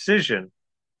the decision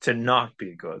to not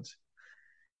be good.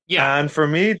 Yeah. And for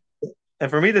me,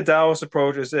 the Taoist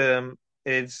approach is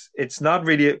it's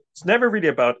never really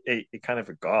about a kind of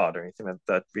a God or anything like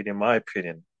that. Really, in my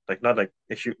opinion, like not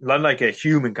like a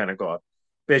human kind of God.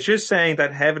 But it's just saying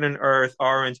that heaven and earth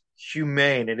aren't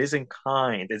humane. It isn't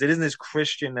kind. It isn't this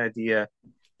Christian idea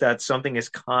that something is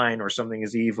kind or something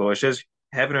is evil. It's just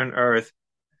heaven and earth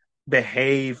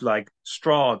behave like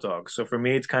straw dogs. So for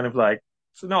me, it's kind of like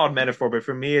it's an odd metaphor, but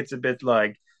for me, it's a bit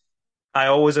like I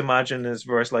always imagine this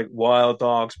verse like wild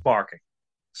dogs barking.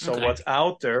 So Okay. what's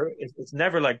out there, it's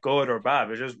never like good or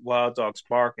bad. It's just wild dogs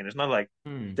barking. It's not like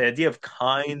Hmm. the idea of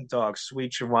kind dogs,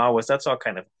 sweet chihuahuas. That's all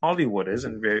kind of Hollywood,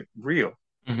 isn't very real.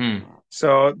 Mm-hmm.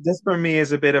 So this for me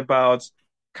is a bit about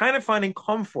kind of finding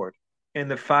comfort in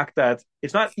the fact that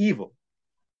it's not evil,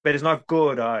 but it's not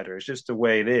good either. It's just the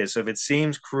way it is. So if it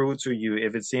seems cruel to you,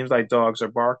 if it seems like dogs are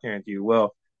barking at you,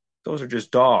 well, those are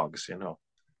just dogs, you know.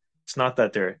 It's not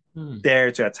that they're Hmm.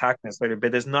 there to attack necessarily,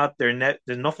 but there's not there's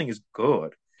nothing is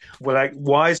good. Well, like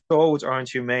wise souls aren't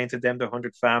humane to them to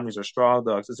 100 families or straw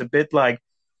dogs. It's a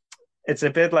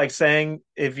bit like saying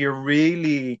if you're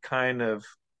really kind of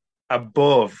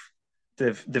above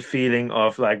the feeling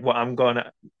of like well I'm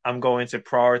going to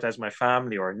prioritize my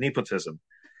family or nepotism.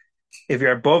 If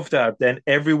you're above that, then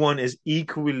everyone is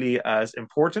equally as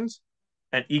important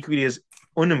and equally as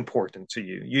unimportant to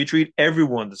you. You treat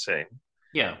everyone the same.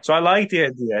 Yeah. So I like the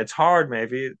idea. It's hard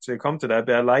maybe to come to that,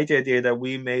 but I like the idea that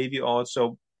we maybe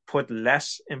also put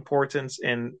less importance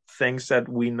in things that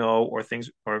we know or things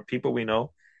or people we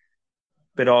know,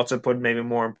 but also put maybe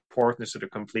more importance to the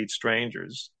complete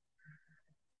strangers.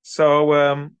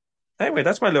 So anyway,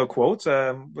 that's my little quote.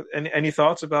 Any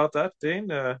thoughts about that,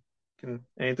 Dean?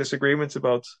 Any disagreements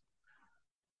about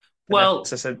the Well,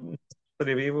 necessity of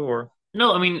evil or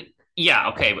no, I mean, yeah,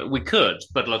 okay, we could,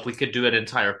 but look, we could do an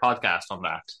entire podcast on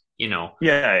that, you know.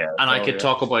 yeah, And I so could yeah.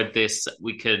 talk about this.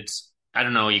 We could, I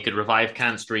don't know, you could revive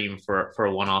Can't Stream for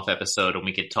a one-off episode, and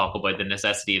we could talk about the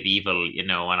necessity of evil, you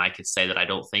know. And I could say that I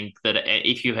don't think that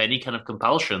if you have any kind of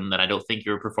compulsion, then I don't think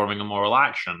you're performing a moral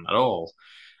action at all.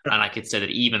 And I could say that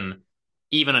even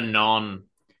a non,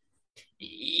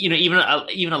 you know,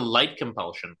 even a light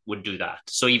compulsion would do that.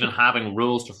 So even having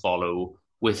rules to follow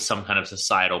with some kind of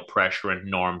societal pressure and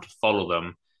norm to follow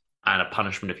them, and a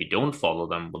punishment if you don't follow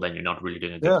them, well, then you're not really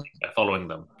doing a good Yeah. thing by following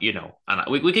them, you know. And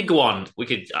we could go on, we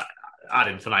could ad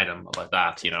infinitum about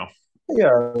that, you know.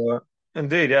 Yeah,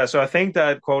 indeed. Yeah. So I think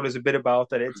that quote is a bit about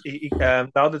that.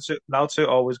 Lao Tzu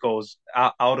always goes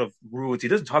out of rules. He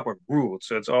doesn't talk about rules.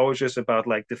 So it's always just about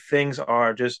like the things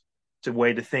are just the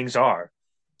way the things are.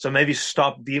 So maybe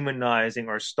stop demonizing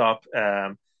or stop,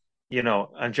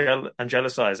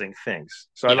 angelicizing things.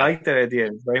 So I Yeah. like that idea.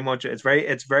 It's very much, it's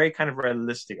very kind of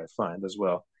realistic, I find as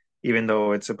well, even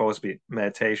though it's supposed to be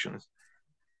meditations.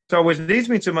 So which leads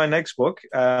me to my next book.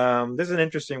 This is an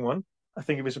interesting one. I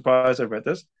think you'll be surprised I read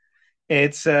this.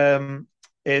 It's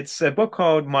it's a book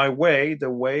called My Way, The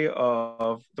Way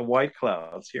of the White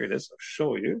Clouds. Here it is. I'll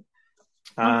show you.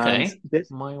 And Okay. this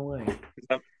My way.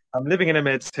 I'm living in a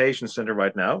meditation center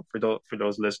right now for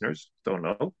those listeners who don't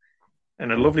know,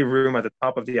 in a lovely room at the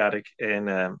top of the attic in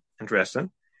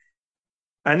Dresden.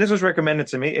 And this was recommended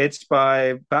to me. It's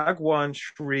by Bhagwan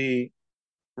Sri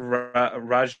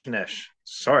Rajneesh.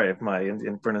 Sorry if my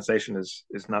Indian pronunciation is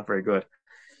not very good,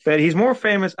 but he's more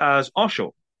famous as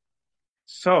Osho.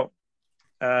 So,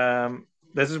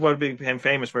 this is what became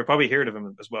famous for. You probably heard of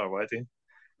him as well, right? Dean?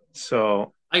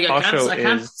 So, Osho I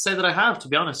can't is say that I have, to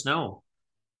be honest. No.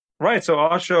 right. So,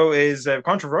 Osho is a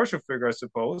controversial figure, I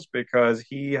suppose, because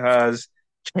he has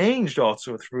changed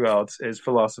also throughout his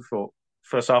philosophical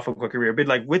career, a bit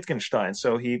like Wittgenstein.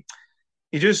 So he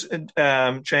just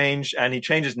changed and he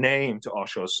changed his name to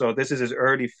Osho. So this is his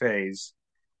early phase,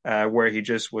 where he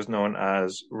just was known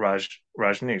as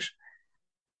Rajneesh.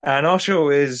 And Osho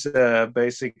is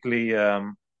basically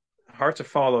hard to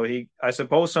follow. I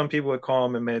suppose, some people would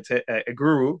call him a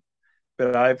guru,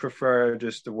 but I prefer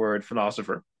just the word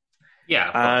philosopher. Yeah,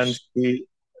 of And course.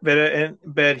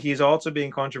 but he's also being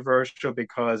controversial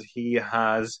because he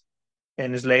has,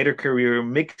 in his later career,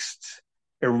 mixed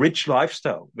a rich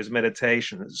lifestyle with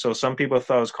meditation. So some people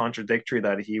thought it was contradictory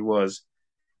that he was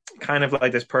kind of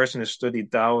like this person who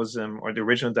studied Taoism or the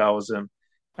original Taoism,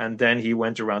 and then he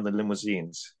went around in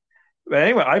limousines. But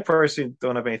anyway, I personally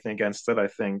don't have anything against it. I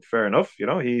think fair enough. You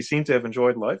know, he seemed to have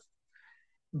enjoyed life,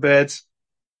 but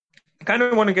I kind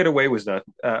of want to get away with that,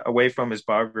 away from his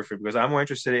biography, because I'm more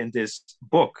interested in this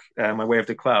book, My Way of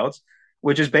the Clouds,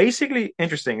 which is basically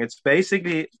interesting. It's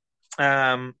basically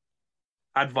um,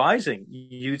 advising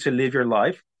you to live your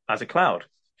life as a cloud.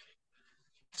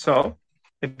 So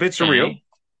a bit surreal Okay.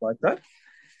 like that.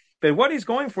 But what he's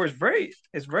going for is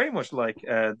very much like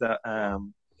the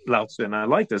Lao Tzu, and I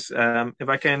like this. If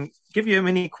I can give you a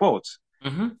mini quote,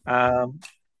 Mm-hmm. um,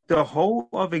 the whole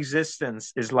of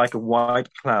existence is like a white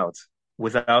cloud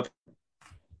without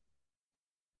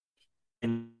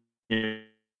any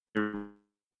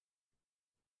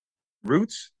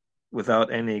roots,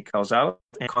 without any causality,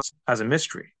 and as a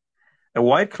mystery. A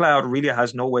white cloud really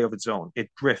has no way of its own. It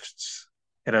drifts.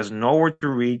 It has nowhere to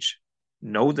reach,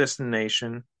 no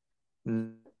destination,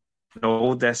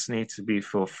 no destiny to be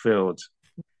fulfilled.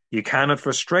 You cannot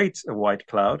frustrate a white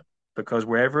cloud because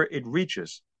wherever it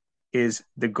reaches is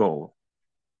the goal.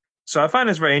 So I find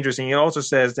this very interesting. He also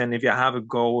says then if you have a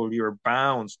goal, you're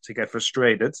bound to get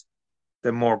frustrated.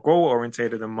 The more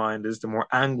goal-orientated the mind is, the more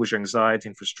anguish, anxiety,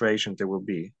 and frustration there will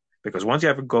be. Because once you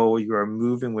have a goal, you are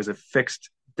moving with a fixed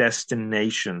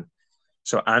destination.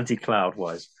 So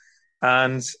anti-cloud-wise.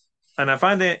 And I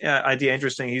find the idea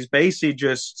interesting. He's basically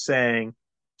just saying,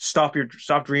 stop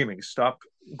dreaming, stop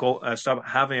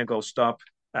having a goal, stop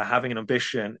having an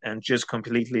ambition, and just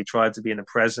completely try to be in the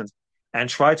present and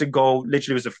try to go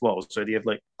literally with the flow. So the idea of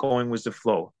like going with the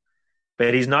flow.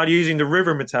 But he's not using the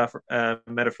river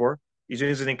metaphor. He's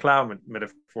using the cloud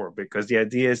metaphor, because the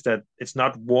idea is that it's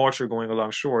not water going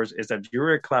along shores, is that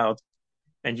you're a cloud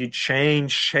and you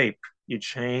change shape, you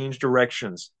change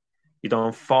directions. You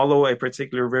don't follow a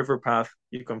particular river path.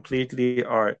 You completely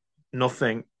are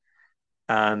nothing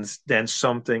and then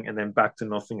something and then back to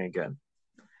nothing again.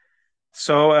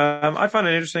 So I find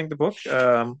it interesting, the book.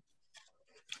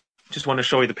 Just want to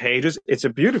show you the pages. It's a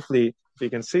beautifully, if you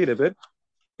can see it a bit,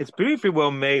 it's beautifully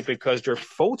well made because there are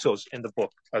photos in the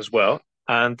book as well.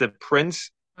 And the print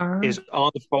is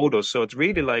on the photos. So it's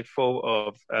really like full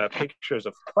of pictures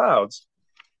of clouds.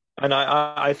 And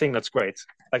I think that's great.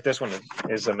 Like this one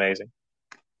is amazing.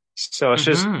 So it's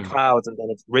just clouds and then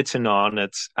it's written on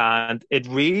it. And it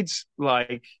reads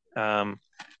like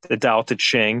the Tao Te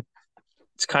Ching.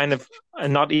 It's kind of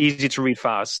not easy to read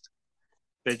fast.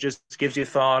 It just gives you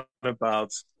thought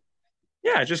about,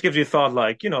 it just gives you thought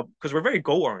like, because we're very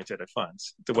goal-oriented at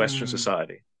finds, the Western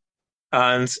society.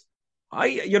 And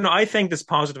I think there's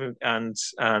positive and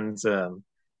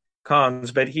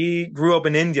cons, but he grew up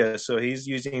in India, so he's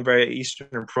using a very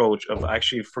Eastern approach of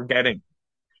actually forgetting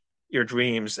your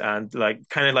dreams, and like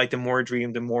kind of like the more you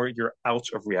dream, the more you're out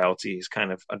of reality. He's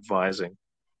kind of advising.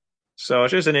 So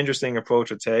it's just an interesting approach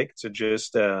to take, to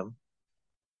just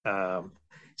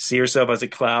see yourself as a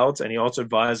cloud. And he also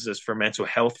advises us for mental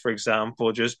health, for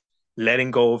example, just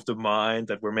letting go of the mind,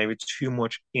 that we're maybe too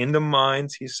much in the mind,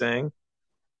 he's saying.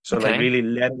 So like really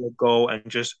letting it go and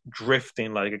just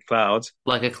drifting like a cloud.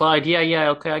 Like a cloud, yeah,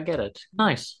 okay, I get it.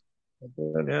 Nice.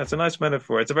 Yeah, it's a nice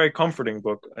metaphor. It's a very comforting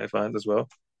book, I find, as well.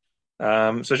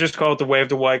 So it's just called The Way of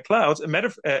the White Clouds, a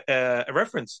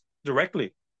reference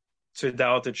directly to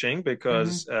Tao Te Ching,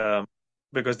 because Tao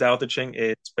Te Ching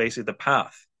is basically the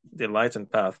path, the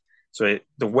enlightened path. So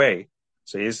the way.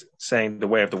 So he's saying the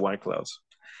way of the white clouds.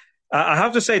 I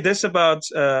have to say this about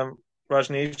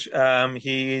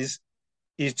Rajneesh.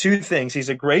 He's two things. He's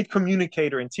a great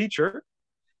communicator and teacher,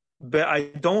 but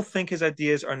I don't think his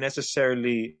ideas are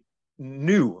necessarily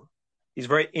new. He's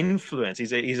very influenced.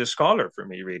 He's a scholar for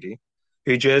me, really.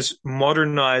 He just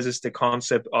modernizes the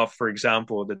concept of, for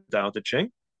example, the Tao Te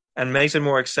Ching, and makes it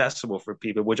more accessible for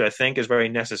people, which I think is very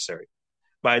necessary.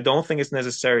 But I don't think it's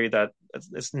necessary that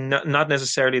it's not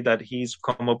necessarily that he's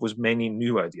come up with many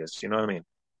new ideas. You know what I mean?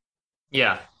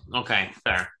 Yeah. Okay.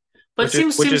 Fair. But it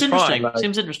seems interesting. Like,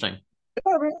 seems interesting.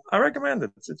 Yeah, I recommend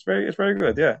it. It's very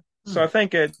good. Yeah. So I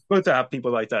think it's good to have people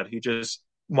like that who just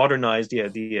modernize the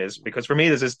ideas, because for me,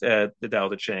 this is the Tao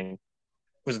Te Ching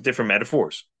with different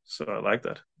metaphors. So I like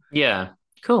that. Yeah.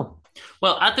 Cool.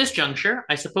 Well, at this juncture,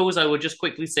 I suppose I would just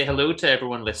quickly say hello to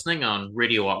everyone listening on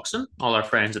Radio Oxen, all our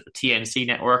friends at the TNC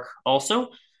network also.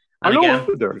 And hello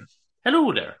there.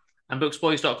 Hello there. And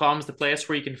booksboys.com is the place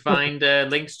where you can find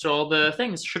links to all the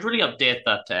things. Should really update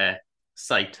that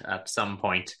site at some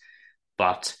point.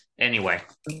 But anyway.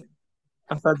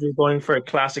 I thought you were going for a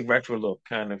classic retro look,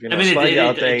 kind of. I mean,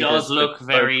 it does look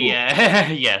very, cool.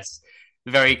 Yes,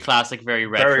 very classic, very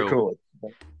retro. Very cool.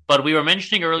 But we were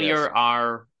mentioning earlier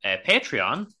our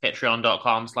Patreon,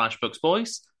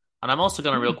 patreon.com/booksboys. And I'm also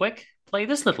going to real quick play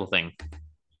this little thing.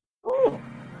 Oh.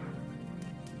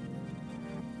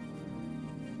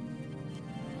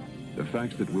 The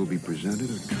facts that will be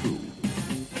presented are true.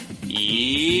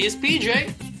 Here's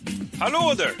PJ.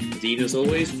 Hello there. Dean, as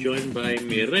always, joined by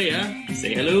Mireia.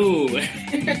 Say hello.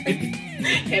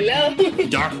 Hello.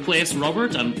 Dark Place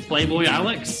Robert and Playboy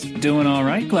Alex. Doing all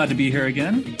right. Glad to be here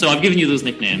again. So I've given you those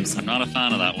nicknames. I'm not a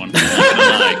fan of that one.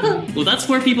 Well, that's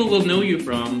where people will know you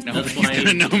from. Nobody's going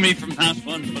to know me from that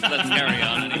one, but let's carry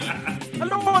on anyway.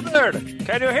 Hello there.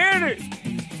 Can you hear me?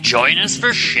 Join us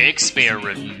for Shakespeare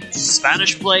reviews,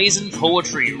 Spanish plays and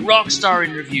poetry, rockstar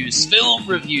interviews, film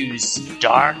reviews,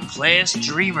 Dark Place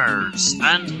Dreamers,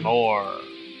 and more.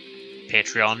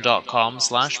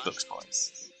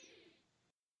 Patreon.com/booksboys.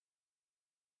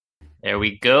 There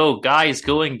we go. Guys,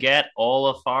 go and get all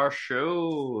of our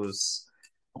shows.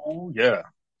 Oh, yeah.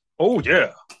 Oh,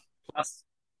 yeah. Plus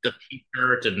the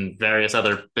t-shirt and various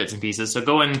other bits and pieces. So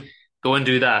go and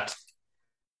do that.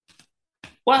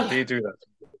 Well, Indeed, do that.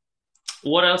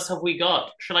 what else have we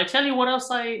got? Shall I tell you what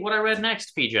I read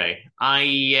next, PJ?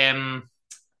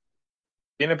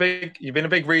 You've been a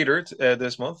big reader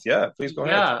this month. Yeah, please go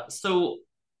ahead. Yeah. So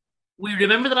we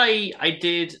remember that I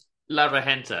did La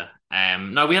Regenta.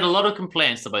 Now we had a lot of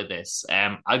complaints about this.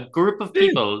 A group of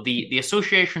people, the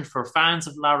Association for Fans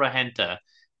of La Regenta,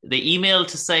 they emailed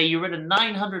to say you read a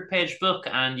 900-page book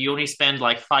and you only spend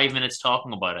like 5 minutes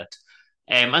talking about it.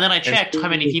 And then I checked how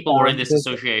many people were in this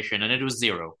association, and it was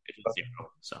zero. It was zero.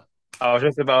 So I was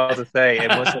just about to say it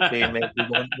must have been maybe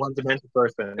one dimensional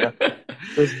person. Yeah,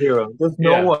 there's zero. There's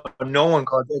no one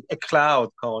called a cloud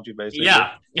called you basically.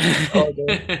 Yeah.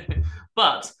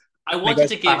 But I wanted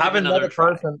to give him another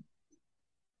try.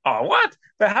 Oh, what?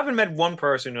 I haven't met one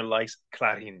person who likes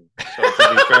Clarín. So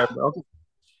to be fair, okay.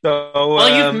 So, well,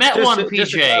 you've met one,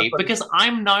 PJ, because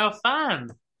I'm now a fan.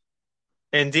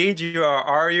 Indeed, you are.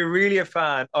 Are you really a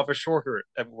fan of a shorter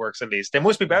works, at least? They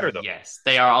must be better, though. Yes,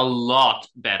 they are a lot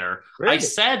better. Really? I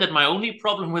said that my only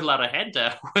problem with La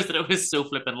Regenta was that it was so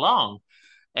flipping long.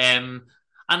 And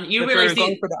you realize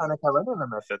going for the Anna Karenina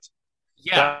method.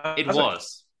 Yeah, it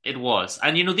was. It was.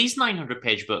 And, these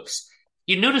 900-page books,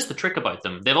 you notice the trick about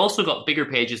them. They've also got bigger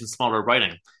pages and smaller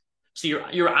writing. So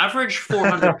your average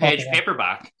 400-page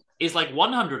paperback is like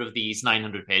 100 of these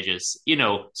 900 pages,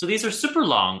 So these are super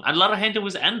long, and La Regenta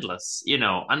was endless,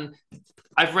 And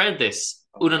I've read this,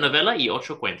 una novela y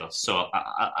ocho cuentos, so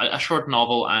a short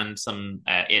novel and some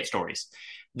 8 stories.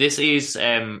 This is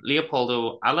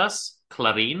Leopoldo Alas,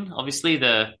 Clarín, obviously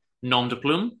the nom de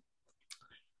plume.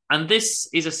 And this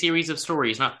is a series of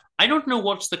stories. Now, I don't know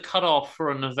what's the cutoff for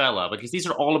a novella, because these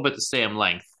are all about the same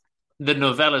length. The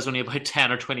novella is only about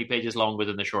 10 or 20 pages longer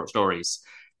than the short stories.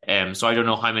 So I don't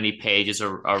know how many pages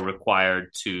are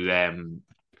required to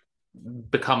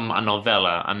become a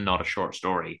novella and not a short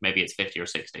story. Maybe it's 50 or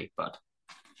 60, but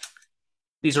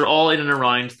these are all in and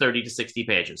around 30 to 60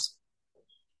 pages.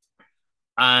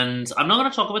 And I'm not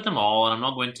going to talk about them all, and I'm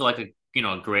not going to like a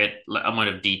great amount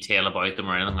of detail about them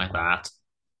or anything like that.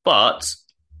 But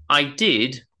I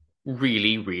did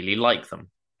really, really like them.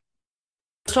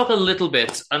 Let's talk a little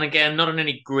bit, and again, not in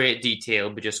any great detail,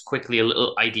 but just quickly a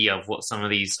little idea of what some of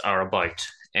these are about.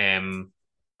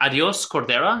 Adios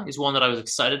Cordera is one that I was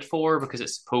excited for because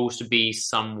it's supposed to be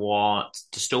somewhat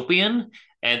dystopian.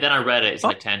 And then I read it. It's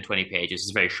like 10, 20 pages.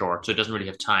 It's very short, so it doesn't really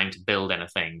have time to build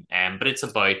anything. But it's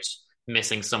about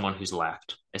missing someone who's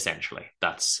left, essentially.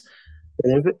 Is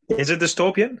it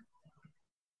dystopian?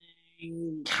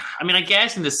 I mean, I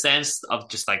guess in the sense of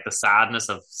just like the sadness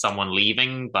of someone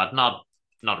leaving, but not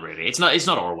really. It's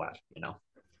not Orwell,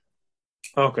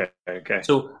 Okay.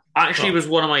 So actually, it was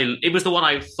the one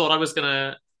I thought I was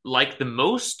gonna like the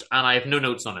most, and I have no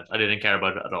notes on it. I didn't care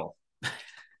about it at all.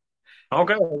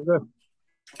 Okay, good.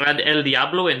 And El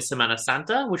Diablo in Semana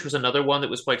Santa, which was another one that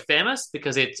was quite famous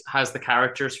because it has the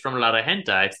characters from La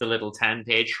Regenta. It's the little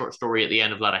 10-page short story at the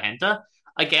end of La Regenta.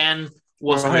 Again,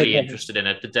 wasn't really interested in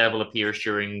it. The devil appears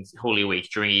during Holy Week,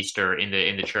 during Easter in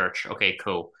the church. Okay,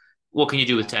 cool. What can you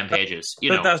do with 10 pages?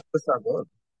 That's not good.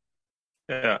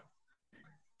 Yeah.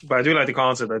 But I do like the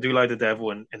concept. I do like the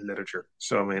devil in literature.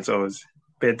 So, I mean,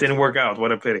 but it didn't work out.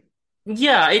 What a pity.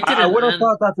 Yeah, it didn't. I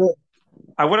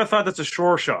would have thought that's a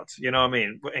sure shot, you know what I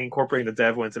mean? Incorporating the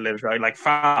devil into literature, like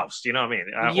Faust, you know what I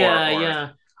mean? Yeah.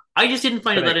 I just didn't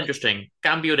find it that interesting.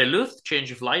 Cambio de Luz,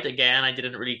 Change of Light, again, I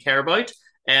didn't really care about.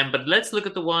 But let's look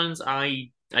at the ones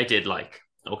I did like,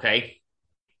 okay?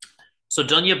 So,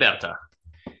 Doña Berta.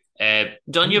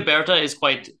 Doña Berta is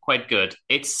quite good.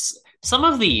 It's some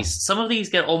of these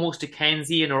get almost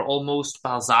Dickensian or almost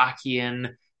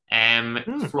Balzacian,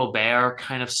 Flaubert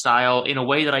kind of style in a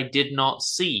way that I did not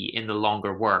see in the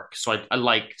longer work. So I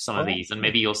like some of these, and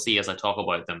maybe you'll see as I talk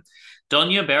about them.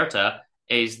 Doña Berta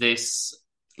is this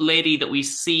lady that we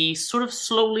see sort of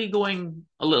slowly going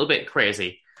a little bit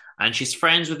crazy, and she's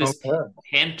friends with this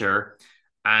painter,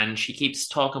 and she keeps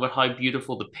talking about how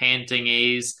beautiful the painting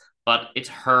is. But it's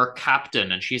her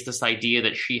captain, and she has this idea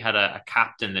that she had a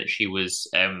captain that she was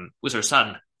her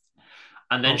son.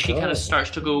 And then she kind of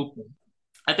starts to go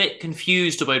a bit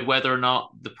confused about whether or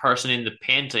not the person in the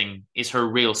painting is her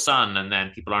real son. And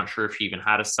then people aren't sure if she even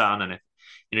had a son. And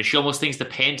if, she almost thinks the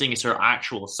painting is her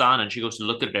actual son, and she goes to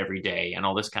look at it every day and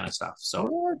all this kind of stuff.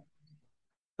 So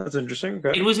that's interesting.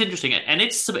 Okay. It was interesting. And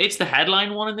it's the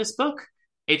headline one in this book.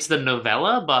 It's the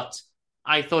novella, but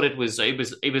I thought it was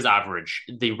average.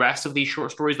 The rest of these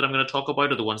short stories that I'm going to talk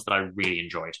about are the ones that I really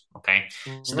enjoyed. Okay,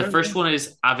 so the first one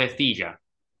is Avecilla.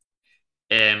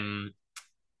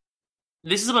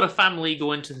 This is about a family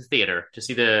going to the theater to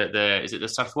see the is it the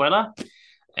Zarzuela?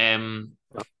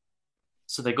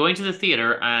 So they're going to the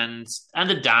theater, and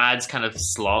the dad's kind of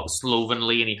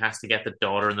slovenly, and he has to get the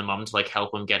daughter and the mum to like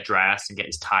help him get dressed and get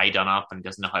his tie done up, and he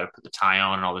doesn't know how to put the tie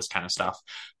on and all this kind of stuff.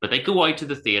 But they go out to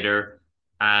the theater,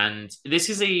 and this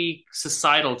is a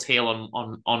societal tale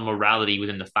on morality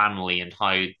within the family and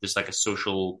how there's like a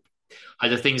social, how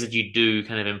the things that you do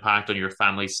kind of impact on your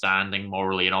family standing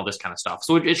morally and all this kind of stuff.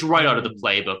 So it's right out of the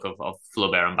playbook of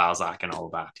Flaubert and Balzac and all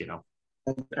of that, you know.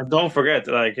 And don't forget,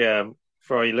 like,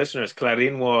 for our listeners,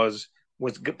 Clarín was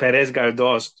Pérez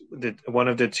Galdós, one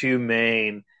of the two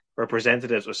main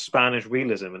representatives of Spanish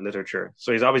realism in literature.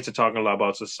 So he's obviously talking a lot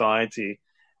about society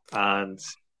and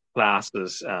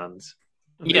classes and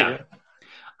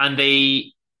and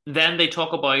they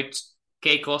talk about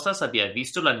qué cosas había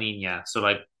visto la niña, so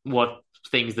like what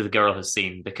things that the girl has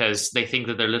seen, because they think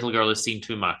that their little girl has seen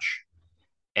too much,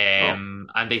 and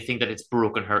they think that it's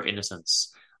broken her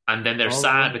innocence. And then they're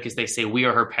sad because they say we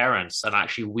are her parents, and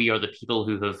actually we are the people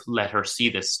who have let her see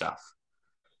this stuff.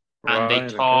 And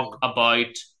they talk about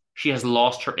she has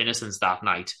lost her innocence that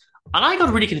night. And I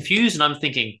got really confused, and I'm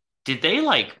thinking, did they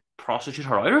like prostitute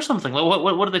her out or something? Like,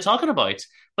 what are they talking about?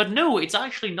 But no, it's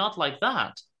actually not like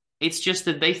that. It's just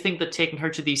that they think that taking her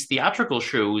to these theatrical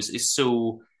shows is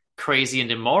so crazy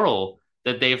and immoral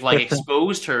that they've like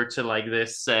exposed her to like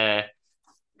this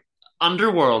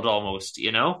underworld almost,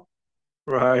 you know?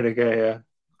 Right, okay, yeah.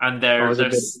 And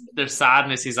their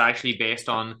sadness is actually based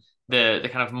on the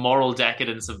kind of moral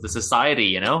decadence of the society,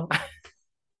 you know?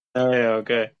 Oh, yeah,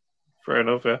 okay. Fair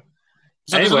enough, yeah.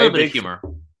 So there's a little bit of humor.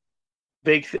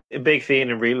 Big theme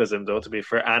in realism, though, to be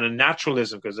fair, and in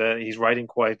naturalism, because he's writing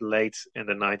quite late in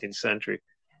the 19th century.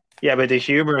 Yeah, but the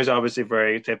humor is obviously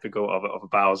very typical of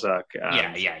Balzac.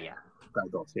 Yeah.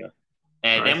 Galdós, yeah.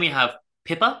 Right. Then we have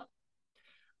Pippa.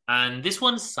 And this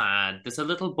one's sad. There's a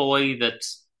little boy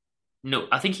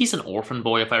I think he's an orphan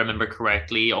boy, if I remember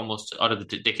correctly, almost out of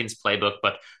the Dickens playbook,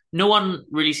 but no one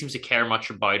really seems to care much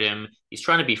about him. He's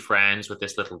trying to be friends with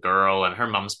this little girl, and her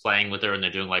mum's playing with her, and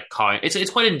they're doing like cow. It's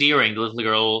quite endearing. The little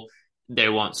girl, they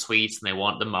want sweets, and they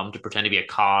want the mum to pretend to be a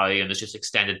cow, and there's just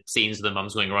extended scenes of the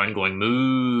mums going around going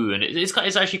moo, and it's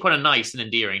actually quite nice and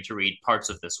endearing to read parts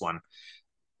of this one.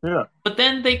 Yeah. But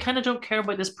then they kind of don't care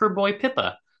about this poor boy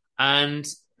Pippa, and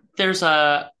there's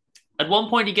at one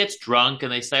point he gets drunk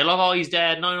and they say, oh, he's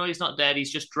dead. No, he's not dead. He's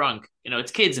just drunk. You know,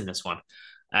 it's kids in this one.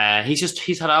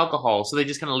 He's had alcohol. So they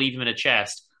just kind of leave him in a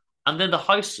chest. And then the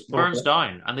house burns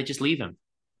down and they just leave him.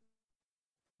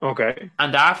 Okay.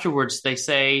 And afterwards they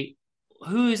say,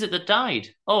 who is it that died?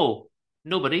 Oh,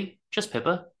 nobody. Just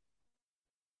Pippa.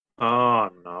 Oh,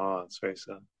 no. It's very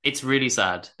sad. It's really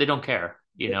sad. They don't care,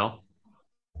 you know?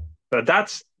 So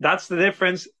that's the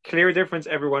difference, clear difference,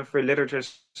 everyone, for literature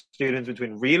students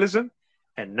between realism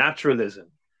and naturalism.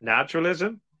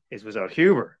 Naturalism is without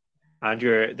humor, and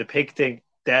you're depicting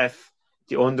death,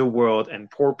 the underworld,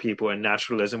 and poor people in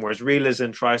naturalism, whereas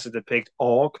realism tries to depict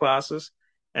all classes,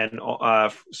 and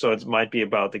so it might be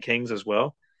about the kings as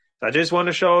well. So I just want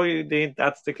to show you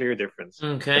that's the clear difference.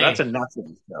 Okay. So that's a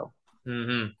naturalist, though.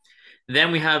 Mm-hmm.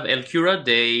 Then we have El Cura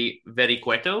de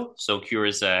Vericueto. So Cura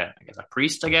is a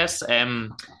priest, I guess,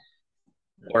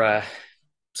 or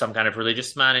some kind of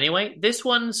religious man anyway. This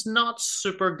one's not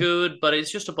super good, but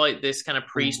it's just about this kind of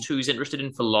priest who's interested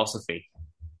in philosophy.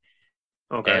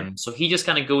 Okay. So he just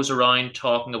kind of goes around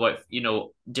talking about, you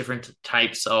know, different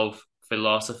types of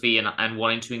philosophy and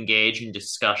wanting to engage in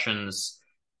discussions,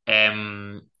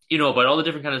 you know, about all the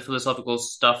different kind of philosophical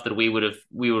stuff that we would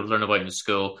learn about in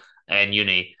school and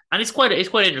uni. And it's quite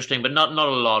interesting, but not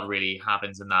a lot really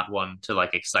happens in that one to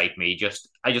like excite me.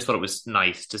 I just thought it was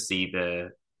nice to see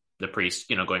the priest,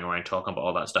 you know, going around talking about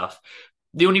all that stuff.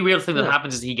 The only real thing that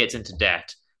happens is he gets into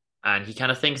debt, and he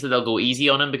kind of thinks that they'll go easy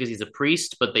on him because he's a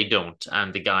priest, but they don't.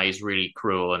 And the guy is really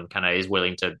cruel and kind of is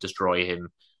willing to destroy him.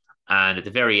 And at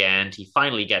the very end, he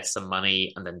finally gets some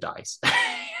money and then dies.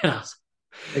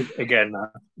 Again,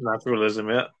 naturalism.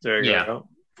 Yeah, there you go.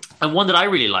 And one that I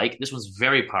really like, this one's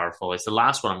very powerful. It's the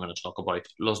last one I'm going to talk about.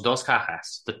 Los dos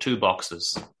cajas, the two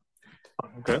boxes.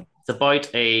 Okay. It's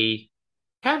about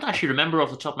can't actually remember off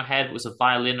the top of my head if it was a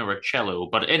violin or a cello,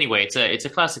 but anyway, it's a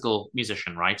classical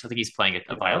musician, right? I think he's playing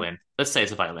a violin. Let's say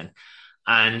it's a violin.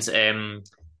 And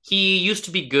he used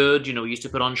to be good, you know, he used to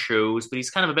put on shows, but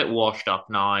he's kind of a bit washed up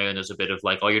now, and there's a bit of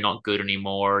like, oh, you're not good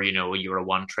anymore, you know, you're a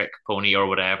one-trick pony or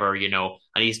whatever, you know,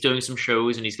 and he's doing some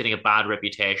shows and he's getting a bad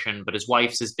reputation, but his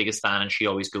wife's his biggest fan and she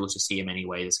always goes to see him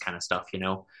anyway, this kind of stuff, you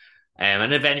know.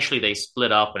 And eventually they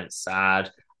split up and it's sad,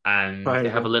 and they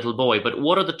have a little boy. But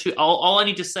what are the two, all I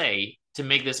need to say to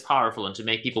make this powerful and to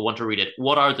make people want to read it,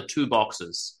 what are the two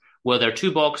boxes? Well, there are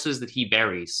two boxes that he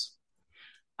buries.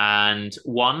 And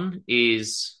one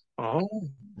is Oh.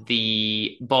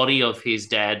 the body of his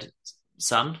dead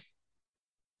son,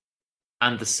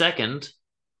 and the second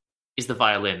is the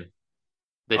violin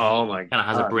that Oh he my kind of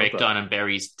has God, a I love breakdown that. and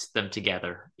buries them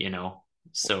together,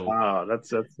 So Wow,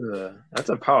 that's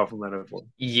a powerful metaphor.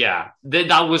 yeah,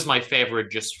 that was my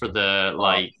favorite just for the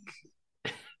Wow.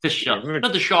 the shock, Yeah,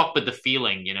 not the shock, but the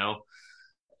feeling.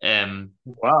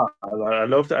 wow, I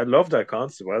love that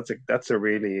concept. That's a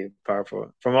really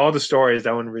powerful. From all the stories,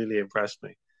 that one really impressed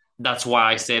me. That's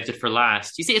why I saved it for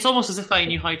last. You see, it's almost as if I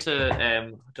knew how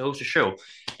to host a show.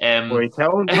 Well, Um, you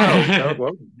tell it well. Tell it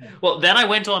well. well, then I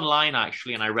went online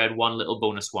actually, and I read one little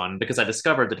bonus one because I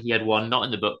discovered that he had one not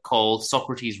in the book called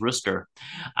Socrates' Rooster,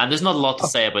 and there's not a lot to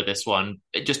say about this one,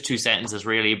 just 2 sentences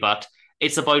really, but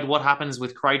it's about what happens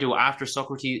with Crito after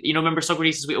Socrates. Remember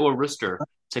Socrates says we owe a rooster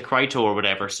to Crito or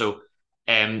whatever. So,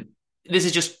 this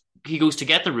is just he goes to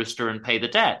get the rooster and pay the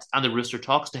debt, and the rooster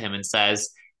talks to him and says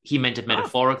he meant it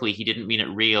metaphorically. He didn't mean it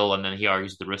real. And then he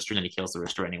argues with the rooster and then he kills the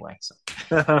rooster anyway. So,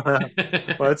 Well,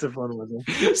 that's a fun one.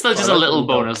 so that's just a little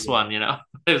bonus one, It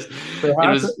was,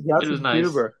 it was nice.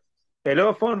 Spielberg. A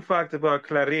little fun fact about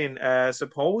Clarín.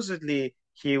 Supposedly,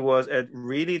 he was a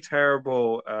really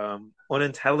terrible,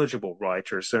 unintelligible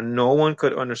writer, so no one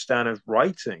could understand his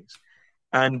writings.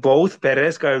 And both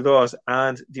Pérez Galdós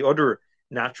and the other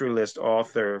naturalist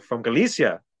author from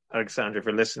Galicia, Alexandra, if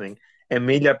you're listening,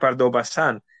 Emilia Pardo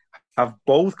Bazán, have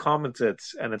both commented,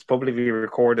 and it's publicly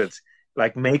recorded,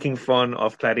 like making fun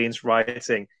of Clarin's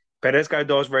writing. Pérez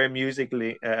Galdós very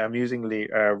amusingly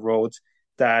wrote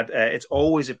that it's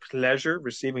always a pleasure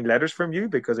receiving letters from you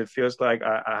because it feels like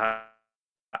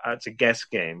it's a guess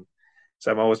game.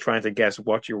 So I'm always trying to guess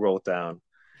what you wrote down.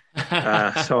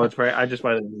 So I just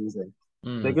find it amusing.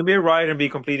 They can be a writer and be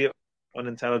completely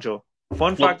unintelligible.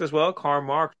 Fun fact as well, Karl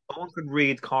Marx, no one could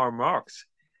read Karl Marx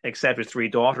except his 3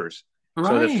 daughters. Right.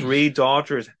 So the 3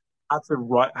 daughters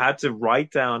had to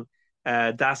write down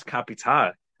Das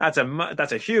Kapital. That's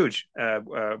a huge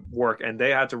work, and they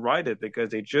had to write it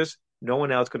because no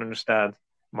one else could understand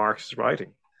Marx's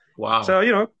writing. Wow. So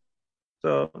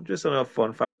just a little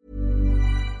fun fact.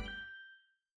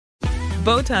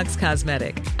 Botox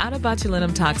Cosmetic, out of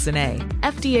botulinum toxin A,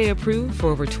 FDA approved for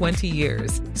over 20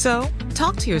 years. So,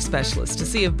 talk to your specialist to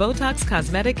see if Botox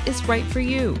Cosmetic is right for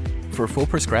you. For full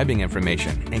prescribing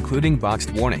information, including boxed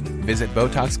warning, visit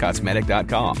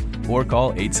BotoxCosmetic.com or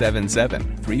call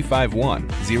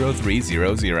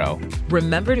 877-351-0300.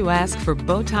 Remember to ask for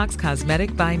Botox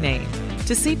Cosmetic by name.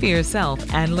 To see for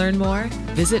yourself and learn more,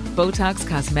 visit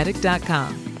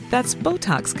BotoxCosmetic.com. That's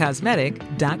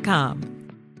BotoxCosmetic.com.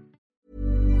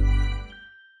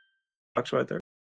 Right there.